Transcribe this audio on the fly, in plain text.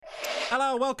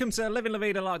Hello, welcome to Living La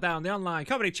Vida Lockdown, the online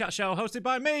comedy chat show hosted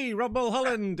by me, Rob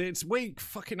Mulholland. It's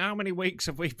fucking how many weeks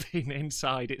have we been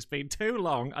inside? It's been too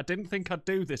long. I didn't think I'd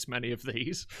do this many of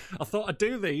these. I thought I'd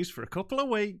do these for a couple of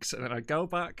weeks and then I'd go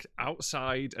back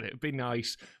outside and it'd be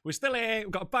nice. We're still here.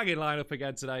 We've got a banging lineup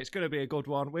again today. It's going to be a good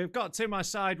one. We've got to my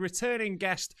side, returning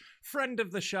guest, friend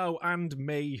of the show and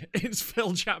me. It's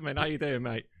Phil Chapman. How you doing,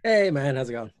 mate? Hey, man. How's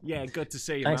it going? Yeah, good to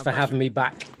see you, Thanks man. for having me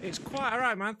back. It's quite all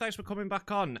right, man. Thanks for coming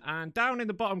back on. And down in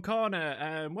the bottom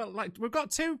corner, we've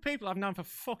got two people I've known for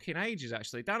fucking ages,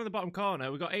 actually. Down in the bottom corner,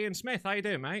 we've got Ian Smith. How you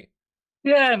doing, mate?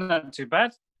 Yeah, not too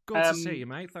bad. Good to see you,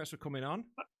 mate. Thanks for coming on.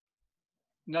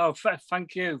 No,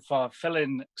 thank you for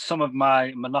filling some of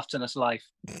my monotonous life.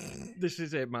 This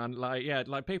is it, man.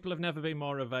 Like people have never been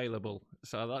more available.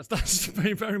 So that's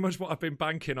been very much what I've been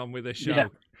banking on with this show. Yeah.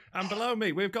 And below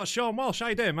me, we've got Seann Walsh. How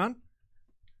you doing, man?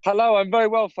 Hello, I'm very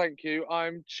well, thank you.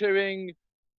 I'm chewing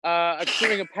a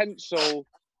pencil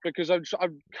because I'm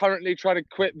currently trying to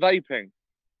quit vaping.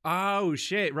 Oh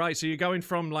shit! Right, so you're going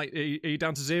from are you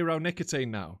down to zero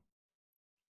nicotine now?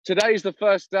 Today's the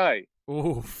first day.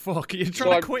 Oh fuck! You're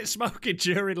trying to quit smoking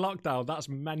during lockdown. That's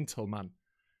mental, man.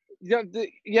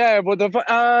 Yeah. Well, the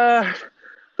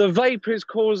vape is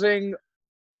causing.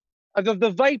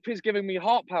 The vape is giving me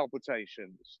heart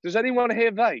palpitations. Does anyone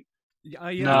here vape?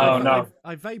 No.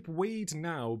 I vape weed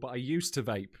now, but I used to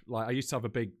vape. Like I used to have a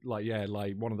big,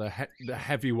 one of the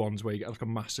heavy ones where you get like a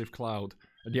massive cloud.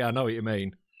 And yeah, I know what you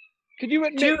mean. Could you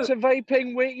admit to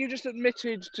vaping? You just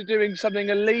admitted to doing something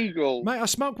illegal. Mate, I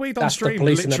smoke weed on stream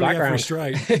literally every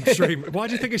stream. Why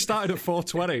do you think it started at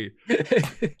 4:20?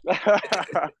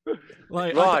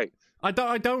 Right. I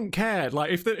don't care. Like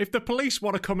if the police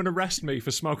want to come and arrest me for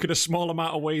smoking a small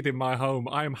amount of weed in my home,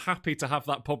 I am happy to have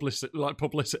that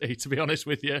publicity. To be honest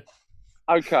with you.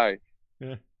 Okay.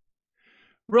 Yeah.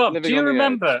 Rob, do you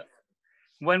remember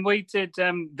when we did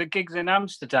the gigs in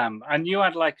Amsterdam and you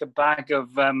had like a bag of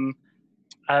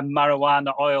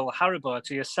marijuana oil Haribo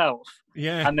to yourself?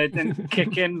 Yeah. And they didn't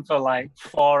kick in for like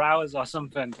 4 hours or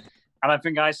something. And I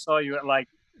think I saw you at like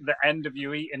the end of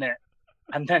you eating it.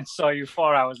 And then saw you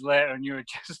 4 hours later and you were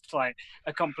just like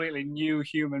a completely new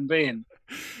human being.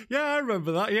 Yeah, I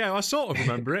remember that. Yeah, I sort of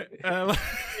remember it.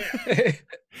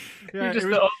 You're just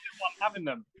the only one having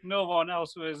them. No one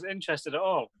else was interested at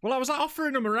all. Well, I was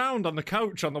offering them around on the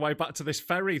coach on the way back to this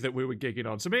ferry that we were gigging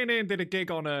on. So me and Ian did a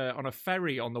gig on a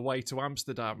ferry on the way to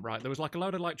Amsterdam, right? There was like a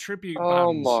load of like tribute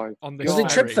bands on this ferry.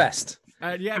 Was it Trip Fest?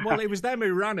 Yeah, well, it was them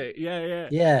who ran it. Yeah.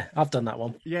 Yeah, I've done that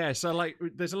one. Yeah, so like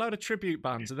there's a load of tribute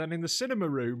bands, and then in the cinema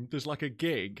room there's like a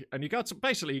gig, and you go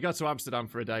to Amsterdam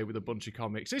for a day with a bunch of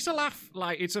comics. It's a laugh,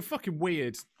 like it's a fucking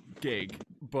weird gig,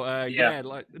 but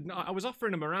I was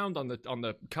offering them around on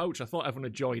the coach. I thought everyone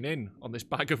would join in on this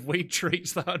bag of weed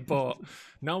treats that I'd bought.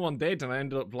 No one did, and I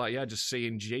ended up just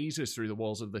seeing Jesus through the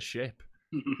walls of the ship.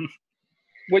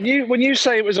 When you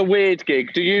say it was a weird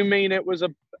gig, do you mean it was a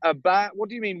bad? What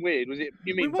do you mean weird?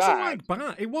 It wasn't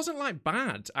bad? It wasn't like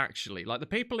bad actually. Like the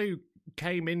people who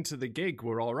came into the gig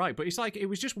were all right, but it's like it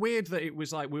was just weird that it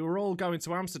was like we were all going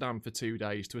to Amsterdam for 2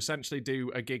 days to essentially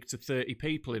do a gig to 30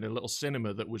 people in a little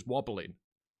cinema that was wobbling.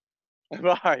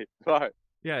 Right.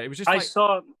 Yeah, it was just. I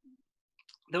saw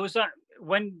there was that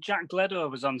when Jack Leto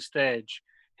was on stage.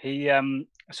 He'd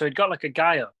got like a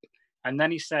guy up, and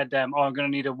then he said, "I'm going to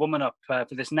need a woman up for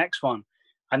this next one."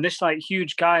 And this like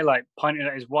huge guy like pointed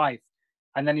at his wife,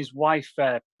 and then his wife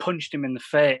punched him in the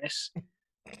face,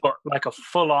 but like a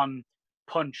full-on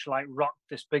punch, like rocked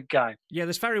this big guy. Yeah,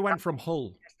 this ferry went from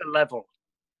Hull. That's the level.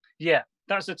 Yeah,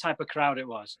 that's the type of crowd it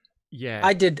was. Yeah,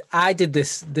 I did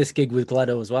this gig with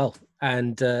Gledo as well,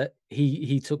 and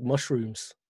he took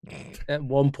mushrooms at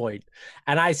one point,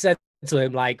 and I said to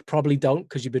him like, probably don't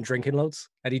because you've been drinking loads,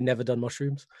 and he'd never done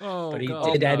mushrooms, but he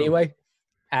did anyway.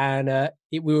 And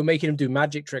we were making him do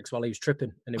magic tricks while he was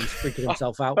tripping, and he was freaking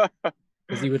himself out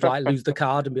because he would like lose the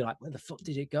card and be like, "Where the fuck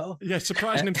did it go?" Yeah,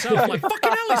 surprising himself, like,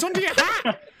 "Fucking hell, it's under your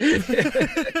hat."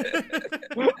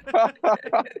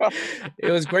 It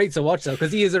was great to watch though,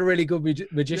 because he is a really good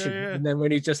magician. Yeah. And then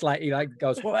when he's just like, he like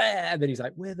goes, "Where?" and then he's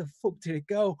like, "Where the fuck did it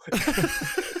go?"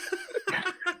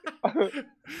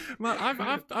 Man,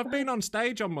 I've been on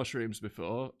stage on mushrooms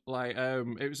before. Like,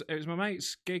 it was my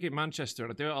mate's gig in Manchester,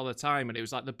 and I do it all the time. And it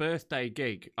was like the birthday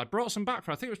gig. I brought some back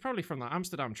I think it was probably from that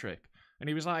Amsterdam trip. And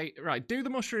he was like, "Right, do the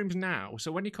mushrooms now.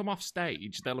 So when you come off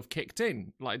stage, they'll have kicked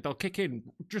in. Like they'll kick in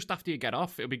just after you get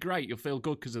off. It'll be great. You'll feel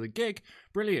good because of the gig.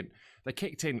 Brilliant." They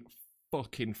kicked in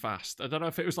fucking fast. I don't know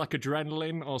if it was like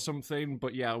adrenaline or something,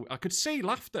 but yeah, I could see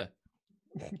laughter.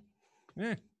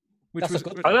 Yeah.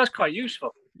 That's quite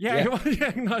useful. Yeah.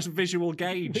 Nice visual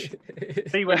gauge.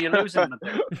 See when you're losing a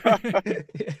bit.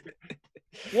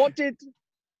 What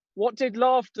did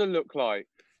laughter look like?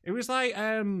 It was like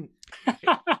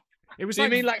it was Do you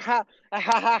like mean like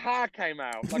ha came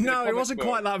out? Like in a no, it comic wasn't book?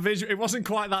 quite that visual. It wasn't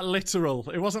quite that literal.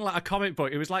 It wasn't like a comic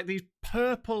book. It was like these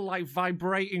purple, like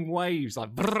vibrating waves,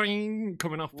 like bring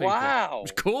coming off people. Wow. It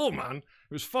was cool, man.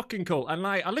 It was fucking cool. And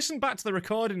like, I listened back to the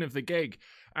recording of the gig,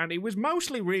 and it was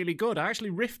mostly really good. I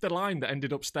actually riffed a line that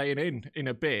ended up staying in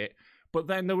a bit. But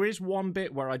then there is one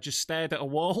bit where I just stared at a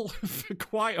wall for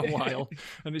quite a while,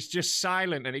 and it's just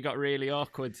silent, and it got really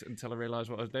awkward until I realised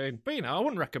what I was doing. But, you know, I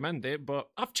wouldn't recommend it, but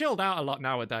I've chilled out a lot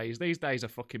nowadays. These days are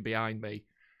fucking behind me.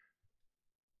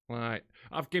 Like,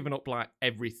 I've given up, like,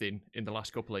 everything in the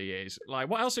last couple of years. Like,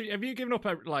 what else have you given up,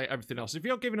 like, everything else? If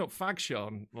you're giving up fag,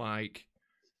 Sean, like...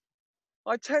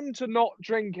 I tend to not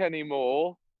drink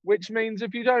anymore, which means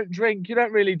if you don't drink, you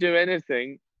don't really do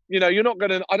anything. You know, you're not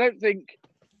going to... I don't think...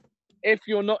 If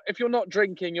you're not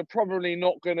drinking, you're probably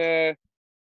not gonna,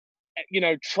 you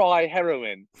know, try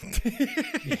heroin.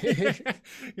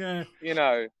 Yeah. You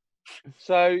know,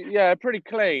 so yeah, pretty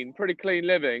clean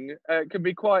living. It can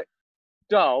be quite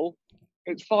dull.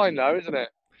 It's fine though, isn't it?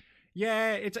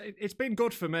 Yeah, it's been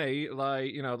good for me.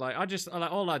 Like, you know, like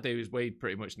all I do is weed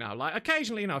pretty much now. Like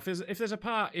occasionally, you know, if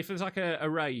there's like a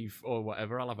rave or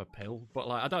whatever, I'll have a pill. But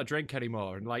like I don't drink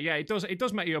anymore. And like, yeah, it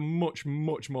does make you a much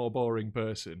more boring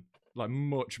person. Like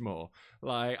much more.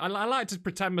 Like I like to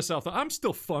pretend myself that I'm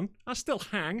still fun. I still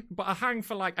hang, but I hang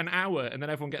for like an hour and then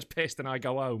everyone gets pissed and I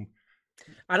go home.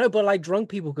 I know, but like drunk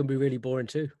people can be really boring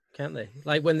too, can't they?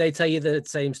 Like when they tell you the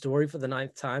same story for the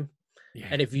 9th time,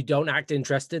 and if you don't act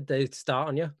interested, they start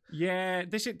on you. Yeah,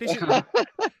 this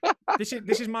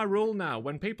is my rule now.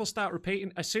 When people start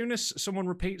repeating, as soon as someone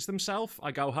repeats themselves,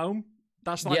 I go home.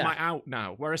 That's like my out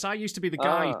now. Whereas I used to be the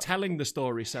guy telling the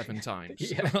story 7 times.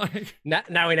 Yeah. Like...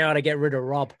 Now we know how to get rid of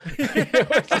Rob.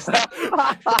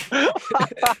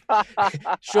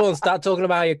 Sean, start talking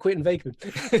about how you're quitting vaping.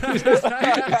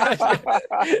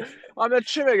 I'm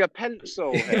chewing a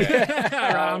pencil here.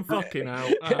 I'm fucking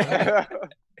out.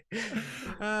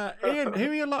 Ian,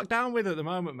 who are you locked down with at the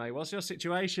moment, mate? What's your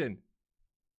situation?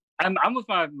 I'm with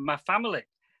my family.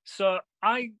 So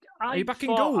are you back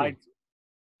in goal?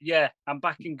 Yeah, I'm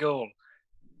back in goal.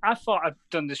 I thought I'd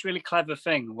done this really clever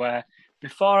thing where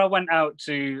before I went out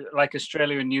to like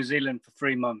Australia and New Zealand for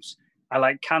 3 months, I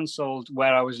like cancelled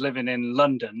where I was living in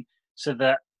London so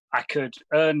that I could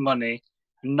earn money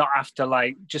and not have to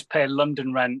like just pay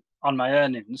London rent on my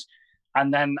earnings.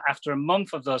 And then after a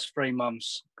month of those 3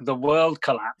 months, the world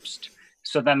collapsed.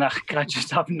 So then I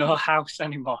just have no house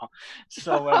anymore.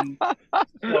 So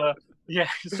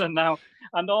so now,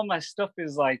 and all my stuff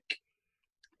is like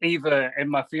either in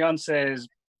my fiance's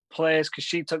place because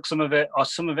she took some of it, or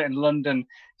some of it in London.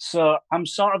 So I'm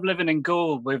sort of living in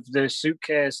Gould with the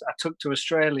suitcase I took to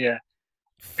Australia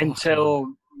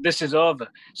until this is over.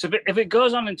 So if it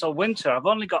goes on until winter, I've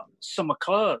only got summer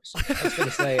clothes. I was going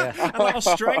to say, and like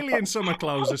Australian summer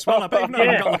clothes as well. I bet you've not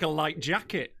even got like a light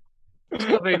jacket.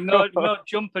 There'll be no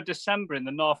jumper December in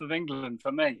the north of England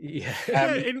for me.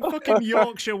 Yeah. In fucking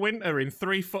Yorkshire winter in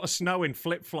 3 foot of snow in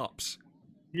flip-flops.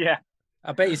 Yeah.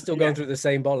 I bet you're still going through the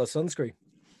same bottle of sunscreen.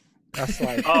 That's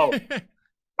like... Oh,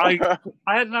 I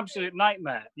had an absolute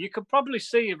nightmare. You could probably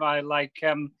see if I like...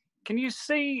 can you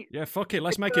see... Yeah, fuck it.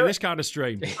 Let's make it this kind of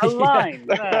stream. A line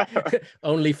there.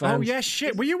 Only fans. Oh, yeah,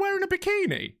 shit. Were you wearing a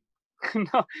bikini?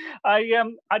 No, I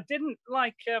didn't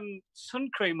like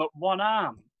sun cream up one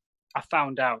arm, I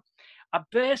found out. I've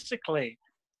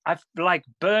like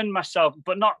burned myself,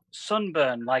 but not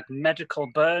sunburn, like medical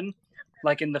burn,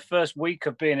 like in the first week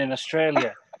of being in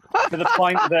Australia, to the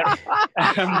point that,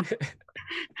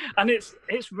 and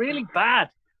it's really bad.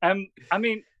 I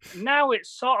mean, now it's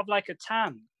sort of like a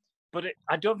tan, but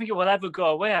I don't think it will ever go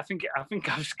away. I think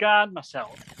I've scarred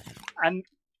myself. And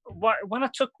when I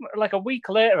took, like a week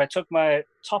later, I took my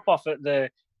top off at the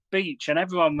beach, and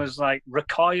everyone was like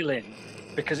recoiling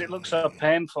because it looked so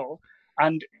painful.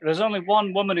 And there's only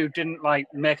one woman who didn't like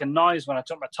make a noise when I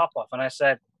took my top off, and I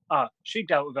said, she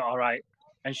dealt with it all right.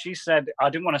 And she said, I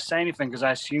didn't want to say anything because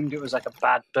I assumed it was like a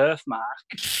bad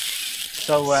birthmark.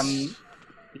 So,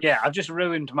 yeah, I've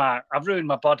ruined my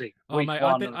body. Oh, mate,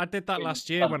 I did that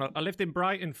last year when I lived in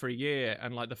Brighton for a year,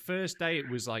 and like the first day it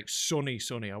was like sunny.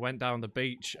 I went down the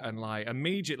beach and like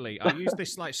immediately I used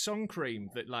this like sun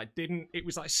cream that like it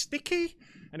was like sticky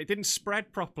and it didn't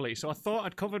spread properly. So I thought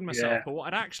I'd covered myself, but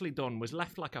what I'd actually done was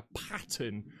left like a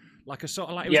pattern, like a sort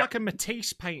of like, it was like a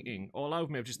Matisse painting all over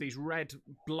me of just these red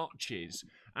blotches.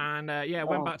 And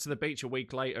went back to the beach a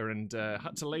week later and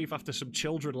had to leave after some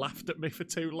children laughed at me for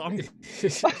too long.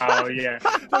 Oh, yeah.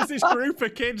 There's this group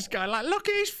of kids going like, look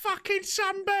at his fucking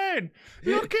sunburn.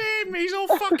 Look at him. He's all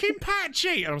fucking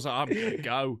patchy. And I was like, I'm going to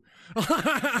go.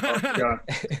 Oh, God.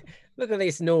 Look at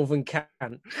this northern cunt.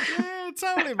 Yeah,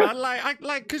 totally, man.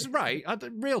 Because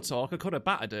real talk, I could have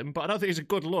battered him, but I don't think it's a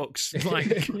good looks. Like,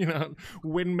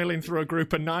 windmilling through a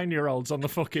group of 9-year-olds on the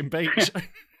fucking beach.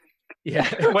 Yeah.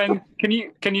 Can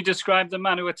you describe the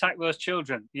man who attacked those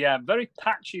children? Yeah, very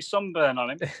patchy sunburn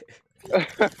on him.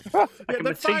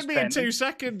 They'd find me in 2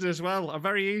 seconds as well. I'm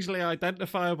very easily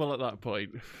identifiable at that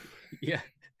point. Yeah.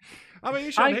 I mean,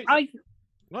 you should.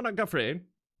 Why not go for it? Ian?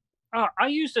 I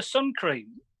used a sun cream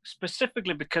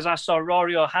specifically because I saw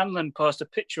Rory O'Hanlon post a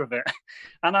picture of it,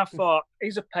 and I thought,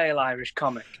 he's a pale Irish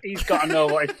comic. He's got to know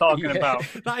what he's talking about.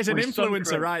 That is an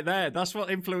influencer right there. That's what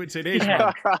influencing is,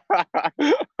 yeah.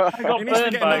 man. I got He needs to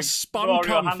burned get by a spon Rory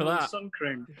con for O'Hanlon's that. sun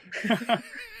cream.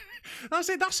 That's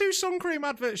it. That's who sun cream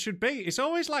adverts should be. It's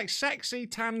always like sexy,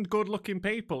 tanned, good-looking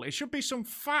people. It should be some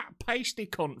fat, pasty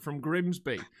cunt from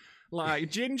Grimsby,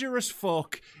 like ginger as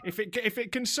fuck. If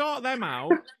it can sort them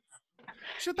out.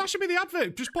 So that should be the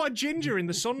advert. Just put a ginger in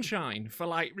the sunshine for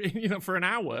for an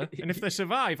hour, and if they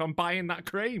survive, I'm buying that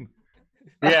cream.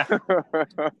 Yeah.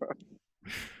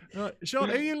 Sean,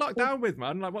 who are you locked down with,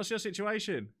 man? Like, what's your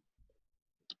situation?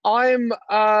 I'm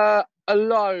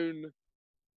alone.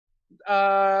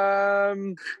 I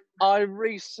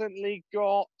recently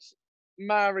got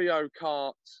Mario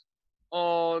Kart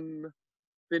on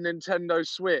the Nintendo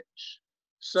Switch.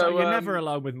 So you're never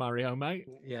alone with Mario, mate.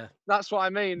 Yeah. That's what I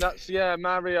mean.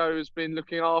 Mario's been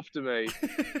looking after me.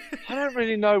 I don't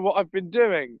really know what I've been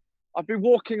doing. I've been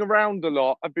walking around a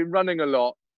lot. I've been running a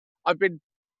lot. I've been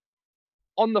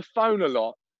on the phone a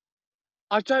lot.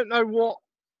 I don't know what.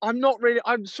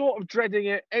 I'm sort of dreading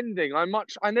it ending.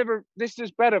 This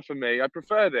is better for me. I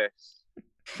prefer this.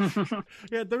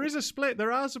 Yeah, there is a split.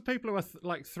 There are some people who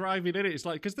are thriving in it. It's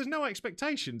like, because there's no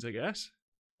expectations, I guess.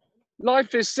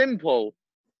 Life is simple.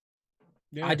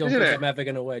 Yeah. I don't think I'm ever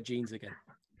going to wear jeans again.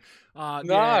 No.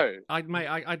 Yeah.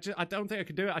 I don't think I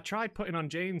could do it. I tried putting on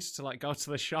jeans to go to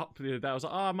the shop the other day. I was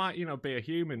like, I might, be a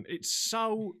human. It's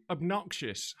so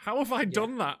obnoxious. How have I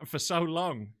done that for so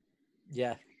long?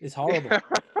 Yeah, it's horrible.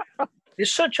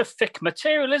 It's such a thick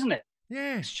material, isn't it?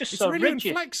 Yeah. It's just it's so really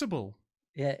rigid. inflexible.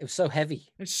 Yeah, it was so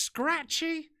heavy. It's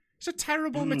scratchy. It's a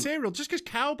terrible material. Just because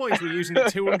cowboys were using it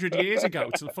 200 years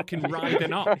ago to fucking ride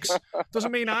an ox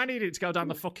doesn't mean I need it to go down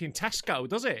the fucking Tesco,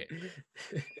 does it?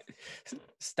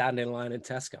 Stand in line in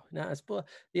Tesco.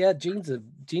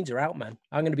 Jeans are out, man.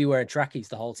 I'm going to be wearing trackies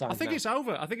the whole time. I think it's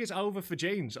over. I think it's over for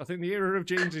jeans. I think the era of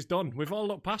jeans is done. We've all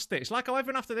looked past it. It's like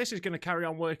everyone after this is going to carry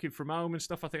on working from home and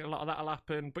stuff. I think a lot of that'll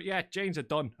happen. But yeah, jeans are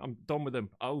done. I'm done with them.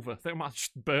 Over. I think I might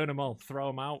just burn them all, throw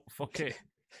them out. Fuck it.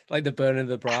 Like the burning of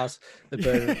the bras, the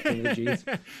burning of the jeans.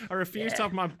 I refuse to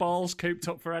have my balls cooped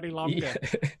up for any longer.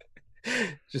 Yeah.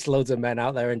 Just loads of men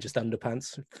out there in just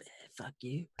underpants. Fuck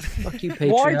you,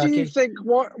 patriarchy. Why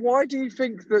do you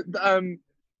think that?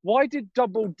 Why did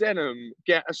double denim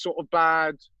get a sort of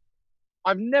bad?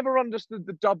 I've never understood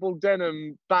the double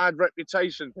denim bad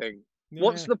reputation thing. Yeah.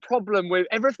 What's the problem with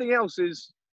everything else?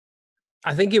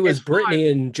 I think it was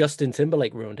Britney and Justin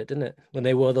Timberlake ruined it, didn't it? When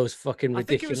they wore those fucking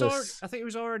ridiculous. I think it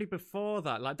was already before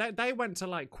that. Like they went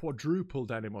to quadruple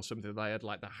denim or something. They had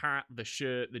the hat, the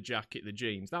shirt, the jacket, the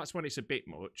jeans. That's when it's a bit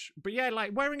much. But yeah,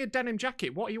 wearing a denim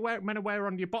jacket. What are you meant to wear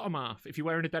on your bottom half if you're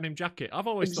wearing a denim jacket? I've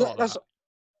always thought that.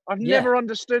 I've never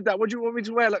understood that. What do you want me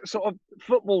to wear? Sort of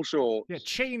football shorts? Yeah,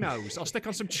 chinos. I'll stick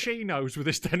on some chinos with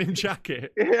this denim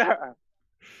jacket. Yeah.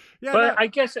 Yeah. But I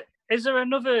guess, is there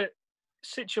another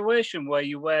situation where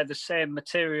you wear the same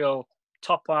material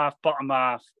top half, bottom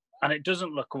half, and it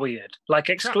doesn't look weird,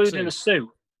 excluding a suit?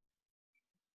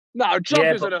 No,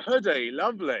 joggers and a hoodie,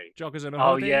 lovely. Joggers and a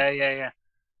hoodie. Oh yeah.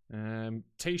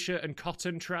 T-shirt and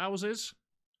cotton trousers.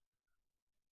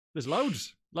 There's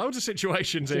loads of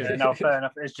situations here. Yeah, no, fair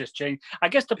enough. It's just jeans. I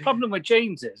guess the problem with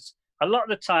jeans is a lot of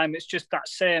the time it's just that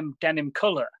same denim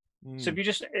color. So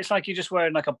if it's like you're just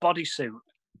wearing a bodysuit.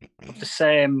 The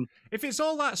same. If it's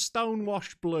all that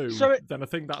stonewashed blue, then I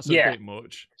think that's a bit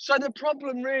much. So the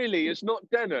problem really is not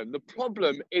denim. The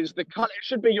problem is the colour. It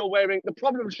should be the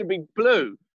problem should be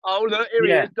blue. Oh, the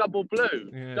area is double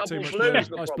blue. Yeah, double blue.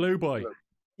 It's blue boy.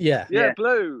 Yeah.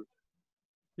 Blue.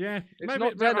 Yeah. It's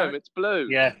not denim. It's blue.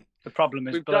 Yeah. The problem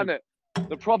is We've blue. done it.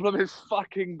 The problem is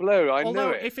fucking blue. I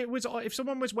Although knew it. if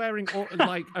someone was wearing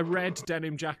like a red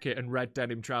denim jacket and red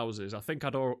denim trousers, I think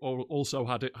I'd also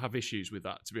have issues with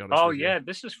that. To be honest. Oh with you. yeah,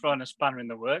 this is throwing a spanner in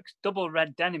the works. Double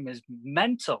red denim is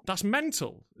mental. That's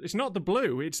mental. It's not the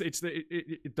blue.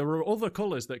 There are other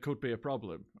colours that could be a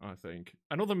problem, I think,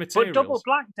 and other materials. But double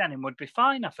black denim would be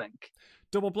fine, I think.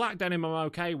 Double black denim I'm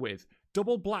okay with.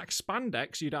 Double black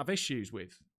spandex you'd have issues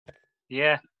with.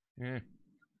 Yeah. Yeah.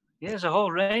 Yeah, there's a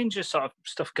whole range of sort of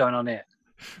stuff going on here.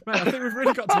 Man, I think we've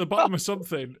really got to the bottom of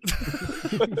something.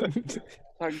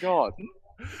 Thank God.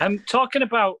 Talking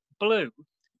about blue,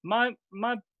 my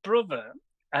brother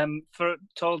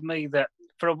told me that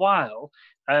for a while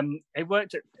he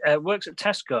works at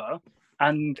Tesco,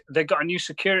 and they got a new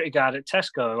security guard at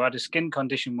Tesco who had a skin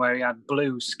condition where he had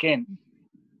blue skin,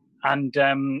 and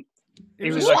he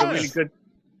was like a really good.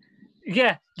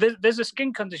 Yeah, there's a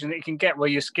skin condition that you can get where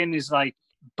your skin is like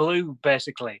blue,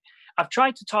 basically. I've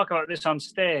tried to talk about this on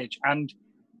stage, and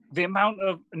the amount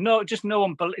of no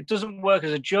one. It doesn't work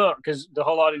as a joke because the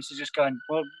whole audience is just going,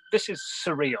 "Well, this is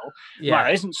surreal." Yeah, well,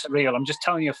 it isn't surreal. I'm just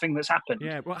telling you a thing that's happened.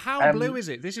 Yeah, well, how blue is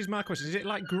it? This is my question. Is it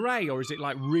like grey or is it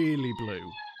like really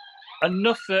blue?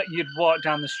 Enough that you'd walk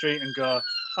down the street and go,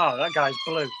 "Oh, that guy's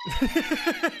blue."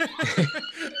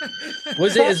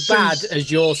 Was it as bad as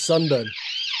your sunburn?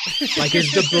 Like,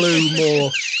 is the blue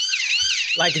more?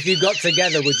 Like, if you got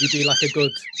together, would you be like a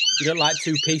good? You got like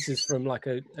two pieces from like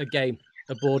a game,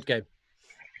 a board game.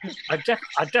 I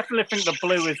definitely think the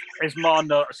blue is more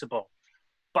noticeable,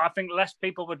 but I think less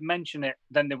people would mention it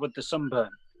than they would the sunburn.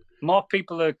 More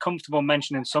people are comfortable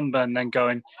mentioning sunburn than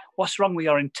going, "What's wrong with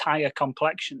your entire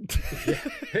complexion?"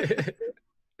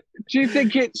 Do you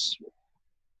think it's?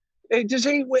 Does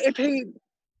he? If he?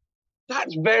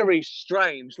 That's very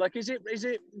strange. Like, is it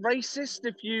racist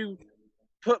if you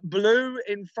put blue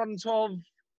in front of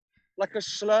like a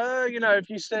slur? You know, if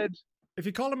you said, if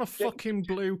you call him a fucking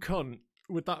blue cunt,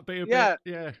 would that be a yeah,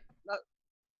 bit? Yeah.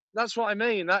 That's what I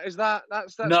mean. That's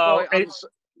no.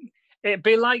 It'd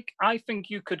be like, I think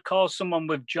you could call someone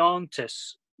with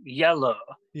jaundice yellow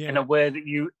in a way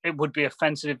that it would be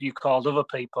offensive if you called other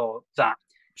people that,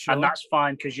 sure. And that's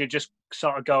fine because you're just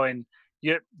sort of going.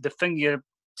 The thing you're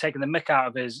taking the mick out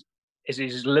of is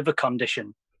his liver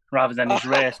condition rather than his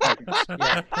race.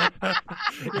 Yeah,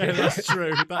 that's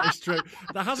true. That is true.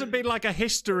 There hasn't been like a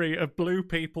history of blue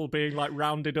people being like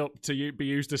rounded up to be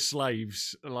used as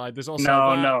slaves. Like, there's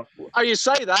also no. Oh, you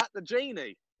say that, the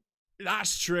genie.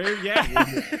 That's true. Yeah.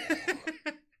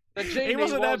 The genie he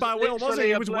wasn't there by will, was he?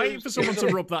 He was waiting for someone to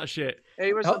rub that shit.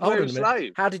 He was a blue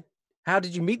slave. How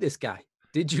did you meet this guy?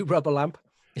 Did you rub a lamp?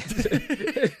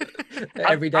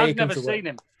 Every day I've never seen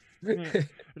him.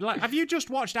 Like, have you just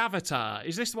watched Avatar?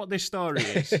 Is this what this story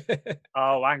is?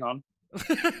 Oh, hang on.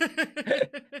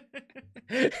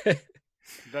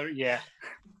 Yeah.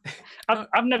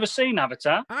 I've never seen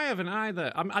Avatar. I haven't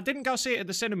either. I didn't go see it at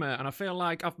the cinema, and I feel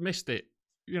like I've missed it.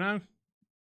 You know?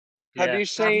 Have you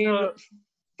seen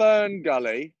Fern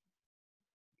Gully?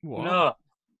 What? No.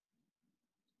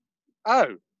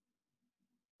 Oh.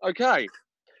 Okay.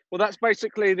 Well, that's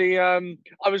basically I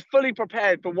was fully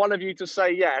prepared for one of you to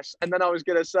say yes, and then I was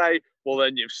going to say, well,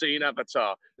 then you've seen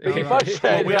Avatar. But if I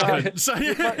said, we haven't. So,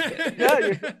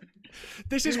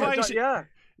 this is why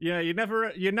Yeah, you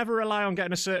never rely on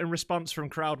getting a certain response from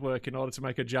crowd work in order to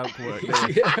make a joke work.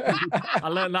 I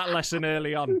learned that lesson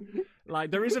early on.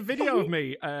 Like, there is a video of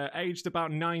me, aged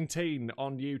about 19,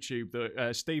 on YouTube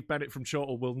that Steve Bennett from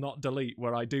Chortle will not delete,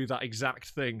 where I do that exact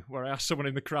thing, where I ask someone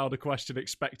in the crowd a question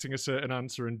expecting a certain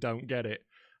answer and don't get it.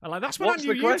 And like, that's when I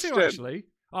knew you two, actually.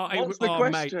 What's the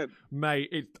question?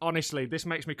 Mate, honestly, this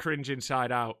makes me cringe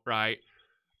inside out, right?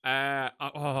 Right,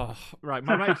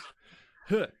 my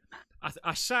mate...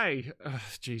 I say,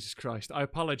 Jesus Christ, I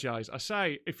apologise. I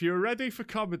say, if you're ready for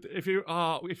comedy, if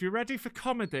you're ready for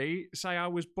comedy, say I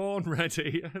was born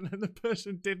ready, and then the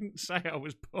person didn't say I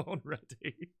was born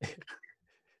ready,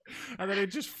 and then it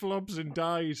just flubs and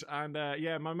dies. And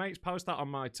my mates post that on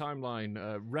my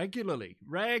timeline regularly.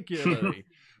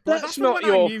 That's not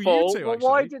your fault. But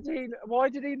why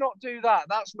did he not do that?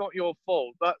 That's not your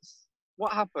fault. That's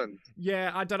what happened.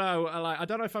 Yeah, I don't know. I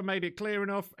don't know if I made it clear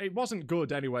enough. It wasn't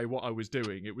good anyway, what I was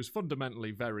doing. It was fundamentally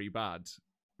very bad.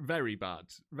 Very bad.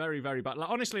 Very, very bad.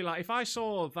 Like, honestly, like, if I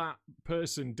saw that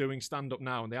person doing stand-up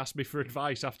now and they asked me for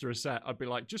advice after a set, I'd be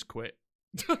like, just quit.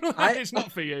 It's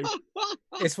not for you.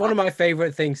 It's one of my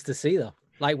favourite things to see, though.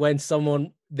 Like, when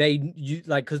someone,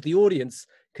 because the audience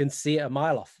can see it a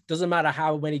mile off. Doesn't matter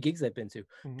how many gigs they've been to.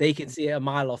 They can see it a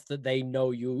mile off that they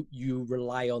know you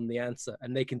rely on the answer,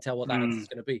 and they can tell what that answer is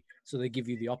going to be. So they give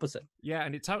you the opposite. Yeah,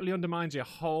 and it totally undermines your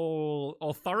whole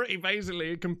authority,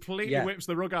 basically. It completely whips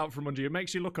the rug out from under you. It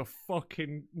makes you look a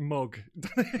fucking mug.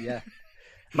 Yeah.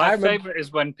 My favorite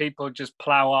is when people just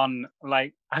plow on.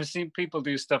 Like, I've seen people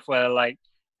do stuff where, like,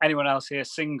 anyone else here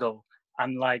single,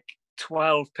 and like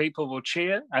 12 people will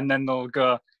cheer, and then they'll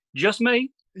go, just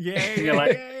me? Yeah, You're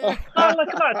like, oh, look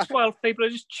at that, 12 people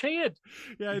have just cheered.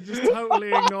 Yeah, just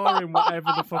totally ignoring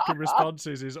whatever the fucking response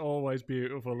is always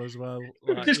beautiful as well.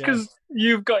 Like, just because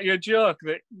you've got your joke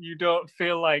that you don't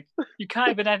feel like, you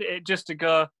can't even edit it just to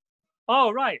go,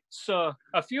 oh, right, so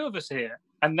a few of us here,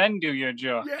 and then do your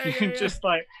joke. Just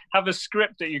like have a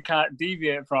script that you can't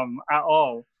deviate from at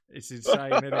all. It's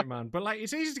insane, isn't it, man? But, like,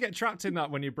 it's easy to get trapped in that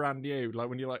when you're brand new. Like,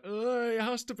 when you're like, oh, it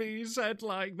has to be said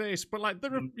like this. But, like,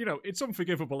 there are, you know, it's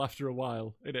unforgivable after a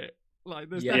while, isn't it? Like,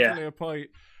 there's definitely a point.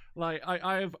 Like,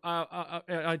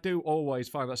 I do always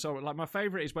find that so. Like, my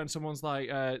favourite is when someone's like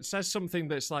says something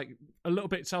that's like a little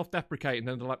bit self-deprecating,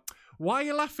 and they're like, "Why are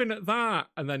you laughing at that?"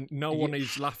 And then no one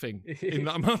is laughing in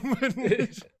that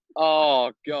moment.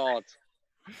 Oh God!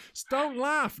 Don't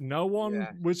laugh. No one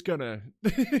was gonna.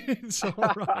 It's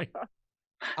all right.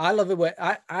 I love it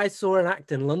where I saw an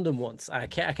act in London once. I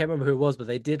can't remember who it was, but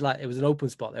they did like, it was an open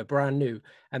spot. They're brand new,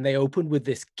 and they opened with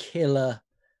this killer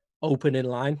opening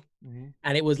line.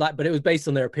 And it was like, but it was based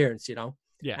on their appearance, you know?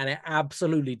 Yeah. And it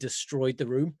absolutely destroyed the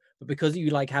room. But because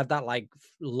you like had that like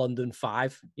London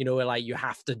 5, you know, where like you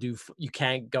have to do, you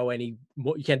can't go any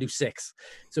more, you can't do 6.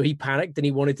 So he panicked and he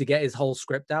wanted to get his whole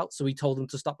script out. So he told them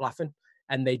to stop laughing.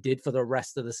 And they did for the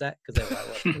rest of the set, because they were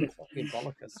like, well, fucking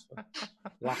bollockers for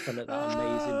laughing at that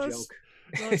amazing joke.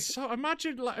 So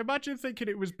imagine thinking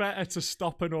it was better to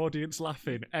stop an audience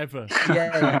laughing ever.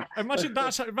 Yeah. Imagine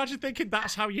thinking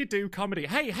that's how you do comedy.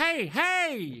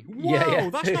 Hey! Whoa,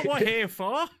 that's not what we're here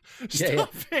for.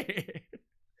 Stop it.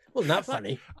 Wasn't that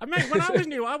funny? I mean, when I was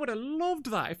new, I would have loved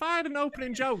that. If I had an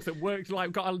opening joke that worked,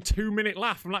 like got a 2-minute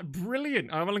laugh, I'm like,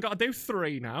 brilliant. I've only got to do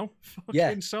 3 now.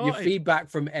 Fucking sorted. Your feedback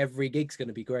from every gig's going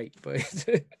to be great, but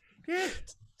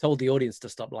told the audience to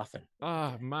stop laughing.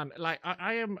 Oh man, like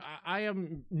I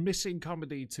am missing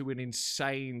comedy to an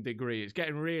insane degree. It's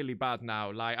getting really bad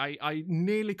now. Like I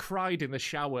nearly cried in the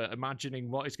shower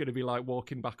imagining what it's going to be like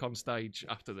walking back on stage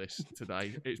after this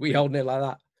today. We holding it like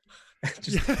that.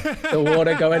 Just the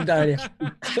water going down here.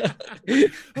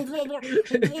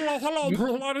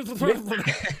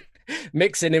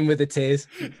 Mixing in with the tears.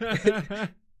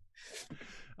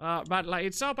 Man, like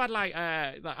it's so bad. Like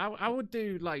I would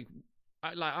do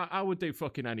I would do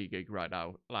fucking any gig right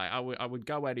now. Like I would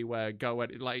go anywhere,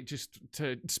 like just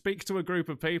to speak to a group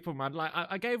of people, man. Like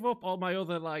I gave up all my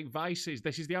other like vices.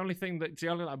 This is the only thing that's the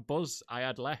only like buzz I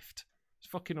had left. It's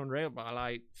fucking unreal. But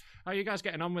like, how are you guys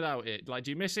getting on without it? Like,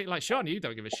 do you miss it? Like, Sean, you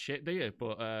don't give a shit, do you?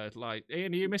 But like,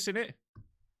 Ian, are you missing it?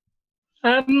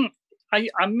 I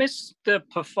miss the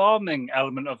performing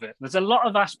element of it. There's a lot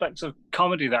of aspects of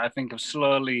comedy that I think have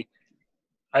slowly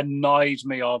annoyed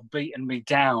me or beaten me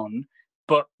down.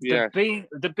 But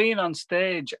the being on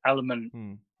stage element,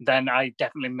 then I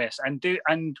definitely miss, and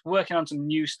working on some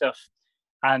new stuff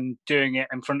and doing it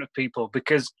in front of people,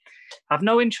 because I've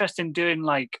no interest in doing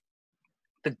like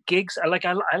the gigs. I like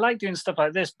doing stuff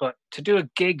like this, but to do a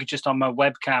gig just on my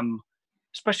webcam,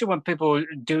 especially when people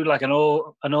do like an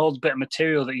old bit of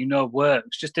material that you know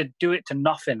works, just to do it to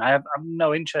nothing. I have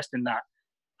no interest in that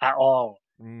at all.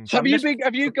 So have you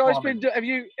done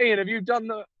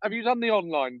the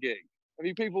online gig? Have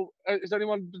you people? Has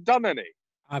anyone done any?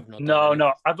 I've not.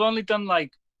 No. I've only done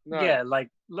like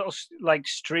little like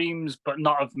streams, but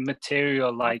not of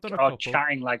material like or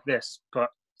chatting like this. But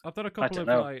I've done a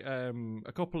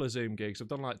couple of Zoom gigs. I've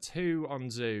done like 2 on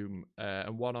Zoom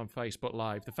and 1 on Facebook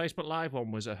Live. The Facebook Live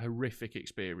one was a horrific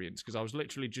experience because I was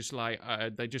literally just like,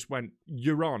 they just went,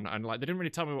 "You're on," and like they didn't really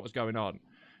tell me what was going on.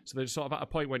 So they sort of at a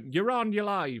point went, "You're on, you're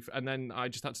live," and then I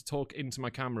just had to talk into my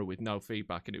camera with no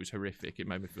feedback, and it was horrific. It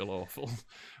made me feel awful.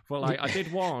 But like, I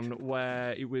did one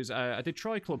where it was, I did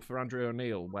Troy Club for Andrew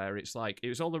O'Neill, where it's like it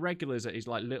was all the regulars at his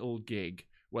like little gig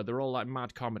where they're all like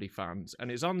mad comedy fans, and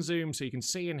it's on Zoom so you can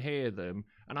see and hear them.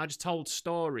 And I just told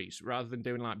stories rather than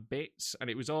doing like bits, and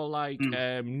it was all like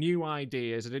new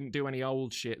ideas. I didn't do any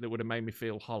old shit that would have made me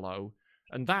feel hollow.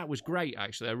 And that was great,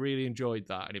 actually. I really enjoyed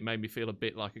that, and it made me feel a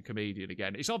bit like a comedian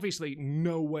again. It's obviously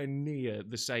nowhere near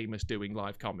the same as doing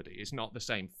live comedy. It's not the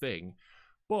same thing.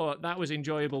 But that was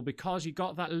enjoyable because you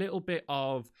got that little bit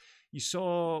of you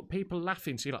saw people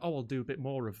laughing, so you're like, oh, I'll do a bit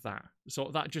more of that. So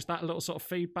that little sort of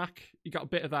feedback, you got a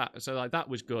bit of that. So like that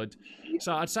was good.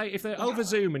 So I'd say if they're over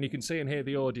Zoom and you can see and hear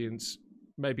the audience,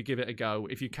 maybe give it a go.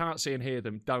 If you can't see and hear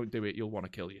them, don't do it. You'll want to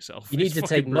kill yourself. You need to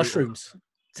take mushrooms.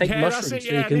 Take mushrooms so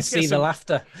you can see the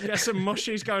laughter. Get some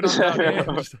mushies going on down here.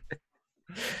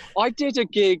 I did a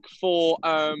gig for,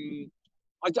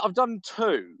 I've done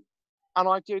 2, and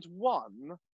I did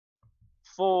one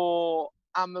for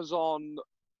Amazon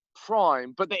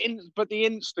Prime, but the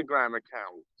Instagram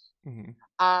account. Mm-hmm.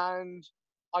 And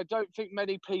I don't think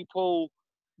many people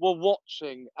were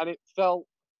watching, and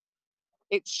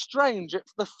it's strange.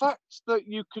 It's the fact that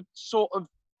you could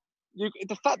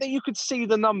the fact that you could see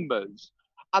the numbers,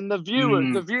 and the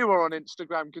viewer on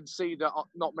Instagram could see that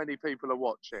not many people are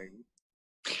watching.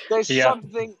 There's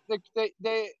something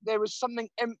there was something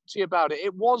empty about it.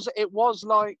 It was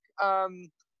like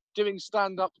doing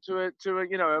stand up to a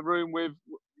room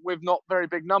with not very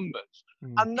big numbers.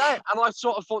 And I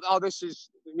sort of thought, oh, this is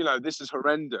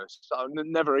horrendous. So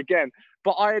never again.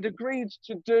 But I had agreed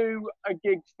to do a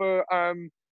gig for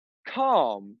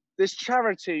Calm, this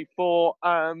charity for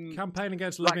campaign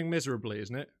against living miserably,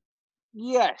 isn't it?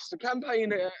 Yes, the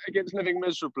campaign against living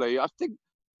miserably. I think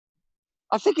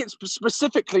it's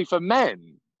specifically for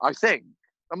men. I think.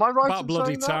 Am I right? About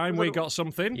bloody time we got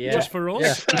something just for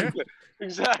us. Yeah.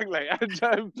 Exactly.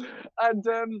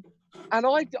 And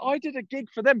I did a gig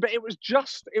for them, but it was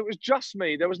just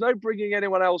me. There was no bringing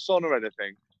anyone else on or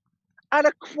anything. And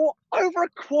over a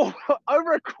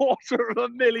quarter of a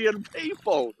million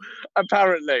people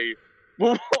apparently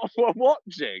were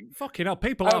watching. Fucking hell,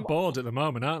 people are bored at the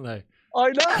moment, aren't they? I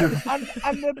know,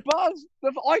 and the buzz.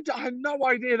 I had no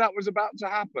idea that was about to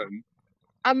happen,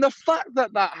 and the fact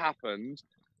that happened,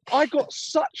 I got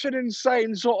such an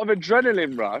insane sort of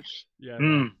adrenaline rush. Yeah.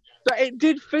 That it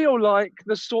did feel like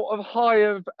the sort of high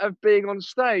of being on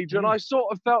stage, and I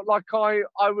sort of felt like I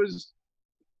was.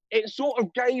 It sort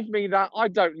of gave me that. I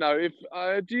don't know if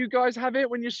do you guys have it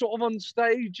when you're sort of on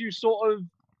stage? You sort of,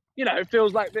 it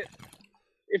feels like that.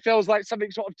 It feels like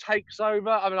something sort of takes over.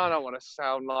 I mean, I don't want to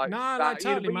sound like that, like,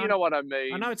 totally, but you know what I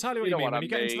mean. I know totally what you mean. When you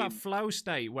get into that flow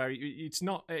state where it's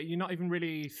not, you're not even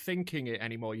really thinking it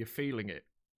anymore. You're feeling it,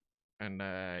 and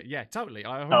yeah, totally.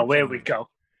 Oh, where we go.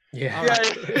 Yeah. Right.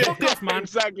 Fuck off, man.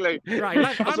 Exactly.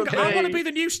 Right. I want to be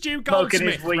the new Stu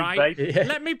Goldsmith, right? Yeah.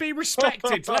 Let me be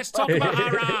respected. Let's talk about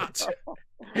our art.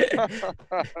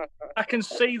 I can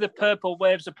see the purple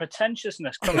waves of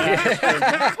pretentiousness coming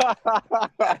out.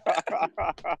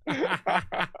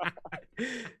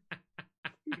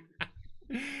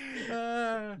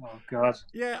 Oh God!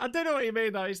 Yeah, I don't know what you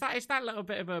mean though. It's that little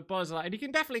bit of a buzz, like, and you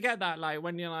can definitely get that, like,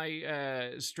 when you're like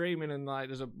streaming and like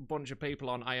there's a bunch of people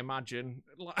on. I imagine.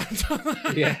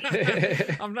 Yeah,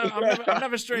 I've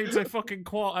never streamed to fucking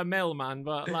 250,000, man,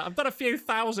 but like I've done a few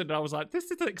thousand. And I was like, this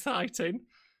is exciting.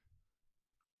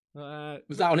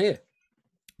 Was that on here?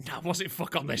 No, was it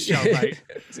fuck on this show, mate?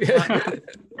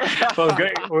 Well,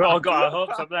 great. We all got our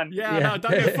hopes up then. Yeah. No,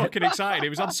 don't get fucking excited. It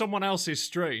was on someone else's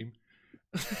stream.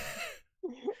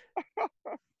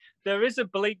 There is a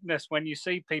bleakness when you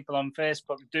see people on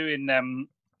Facebook doing and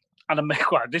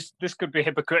this could be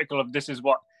hypocritical of this is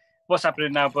what's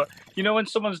happening now, but when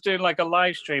someone's doing like a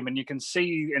live stream and you can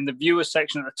see in the viewer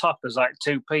section at the top there's like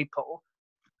 2 people,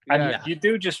 and you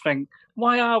do just think,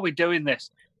 why are we doing this?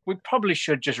 We probably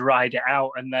should just ride it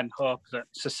out and then hope that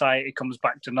society comes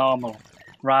back to normal,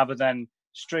 rather than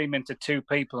streaming to 2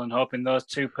 people and hoping those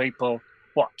 2 people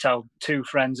tell 2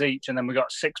 friends each, and then we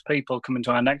got 6 people coming to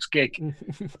our next gig.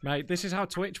 Mate, this is how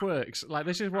Twitch works. Like,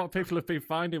 this is what people have been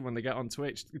finding when they get on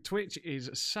Twitch. Twitch is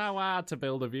so hard to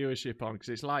build a viewership on because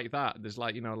it's like that. There's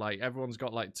like, like everyone's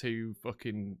got like 2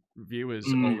 fucking viewers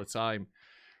all the time,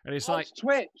 and it's What's like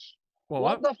Twitch.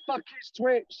 What the fuck is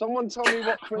Twitch? Someone tell me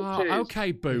what Twitch is.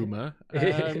 Okay, boomer.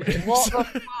 What the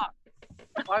fuck?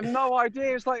 I have no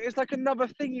idea. It's like another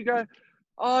thing. You go,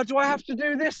 oh, do I have to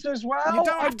do this as well? You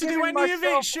don't have to do any of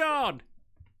it, Sean.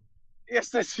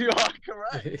 Yes, you are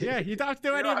correct. Yeah, you don't have to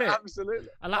do any of it. Absolutely.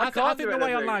 I think the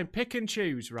way online, pick and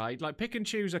choose, right? Like, pick and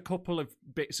choose a couple of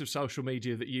bits of social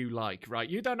media that you like, right?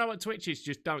 You don't know what Twitch is,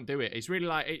 just don't do it. It's really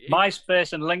like...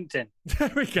 MySpace and LinkedIn.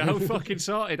 There we go, fucking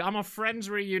sorted. I'm a Friends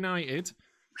Reunited.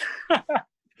 It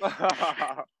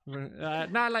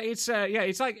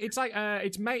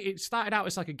started out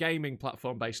as like a gaming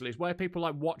platform. Basically, it's where people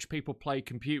like watch people play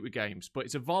computer games, but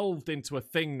it's evolved into a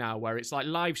thing now where it's like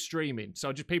live streaming.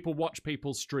 So just people watch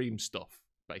people stream stuff.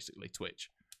 Basically,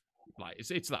 Twitch, like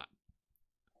it's that,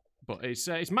 but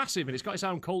it's massive and it's got its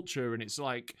own culture and it's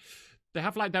like they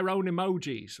have like their own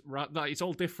emojis, right? Like, it's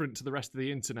all different to the rest of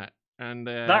the internet. And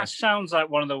that sounds like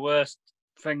one of the worst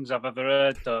things I've ever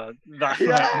heard, though. That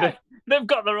Yeah. they've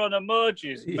got their own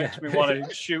emojis. It Yeah. makes me want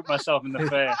to shoot myself in the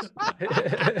face.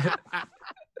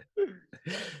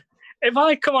 If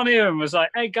I come on here and was like,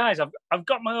 "Hey guys, I've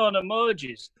got my own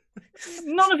emojis,"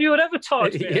 none of you would ever talk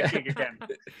to me at a gig again.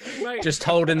 Mate, Just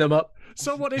holding them up.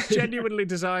 someone is genuinely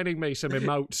designing me some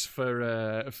emotes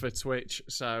for Twitch.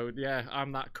 So yeah,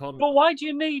 I'm that cunt. But why do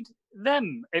you need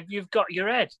them if you've got your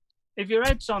head? If your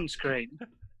head's on screen,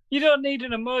 you don't need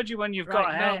an emoji when you've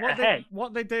got a head.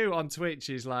 What they do on Twitch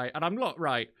is like, and I'm not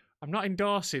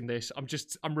endorsing this.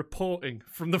 I'm reporting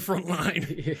from the front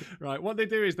line. Right. What they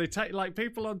do is they take like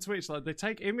people on Twitch, like they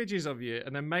take images of you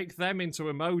and then make them into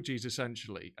emojis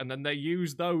essentially, and then they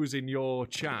use those in your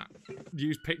chat.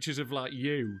 Use pictures of like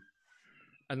you,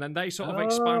 and then they sort of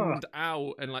expand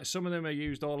out, and like some of them are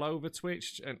used all over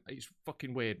Twitch, and it's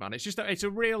fucking weird, man. It's a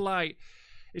real like.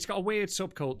 It's got a weird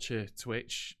subculture,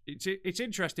 Twitch. It's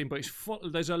interesting, but it's full.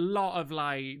 There's a lot of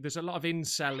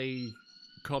incel-y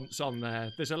cunts on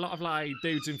there. There's a lot of like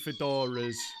dudes in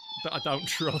fedoras that I don't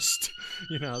trust.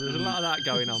 You know, there's a lot of that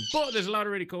going on. But there's a lot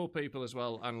of really cool people as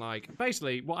well. And like,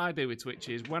 basically, what I do with Twitch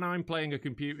is when I'm playing a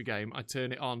computer game, I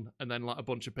turn it on, and then like a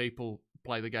bunch of people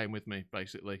play the game with me.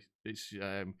 Basically, it's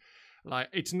like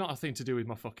it's not a thing to do with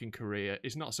my fucking career.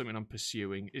 It's not something I'm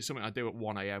pursuing. It's something I do at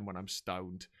 1 a.m. when I'm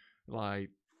stoned. Like,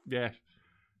 yeah.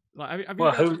 Like, have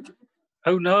Well, you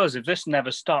who knows? If this never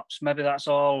stops, maybe that's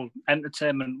all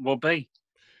entertainment will be.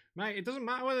 Mate, it doesn't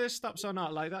matter whether this stops or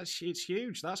not. Like, it's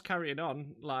huge. That's carrying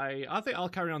on. Like, I think I'll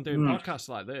carry on doing podcasts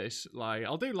like this. Like,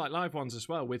 I'll do like live ones as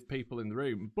well with people in the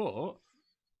room. But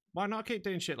why not keep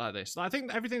doing shit like this? Like, I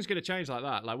think everything's going to change like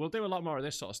that. Like, we'll do a lot more of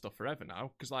this sort of stuff forever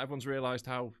now because like everyone's realised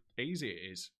how easy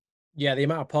it is. Yeah, the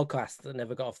amount of podcasts that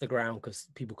never got off the ground because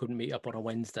people couldn't meet up on a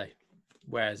Wednesday.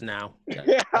 Whereas now, I'm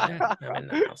in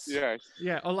the house. Yes.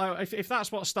 Yeah, although if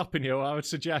that's what's stopping you, I would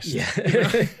suggest. Yeah.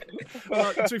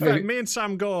 Well, to be fair, me and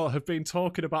Sam Gore have been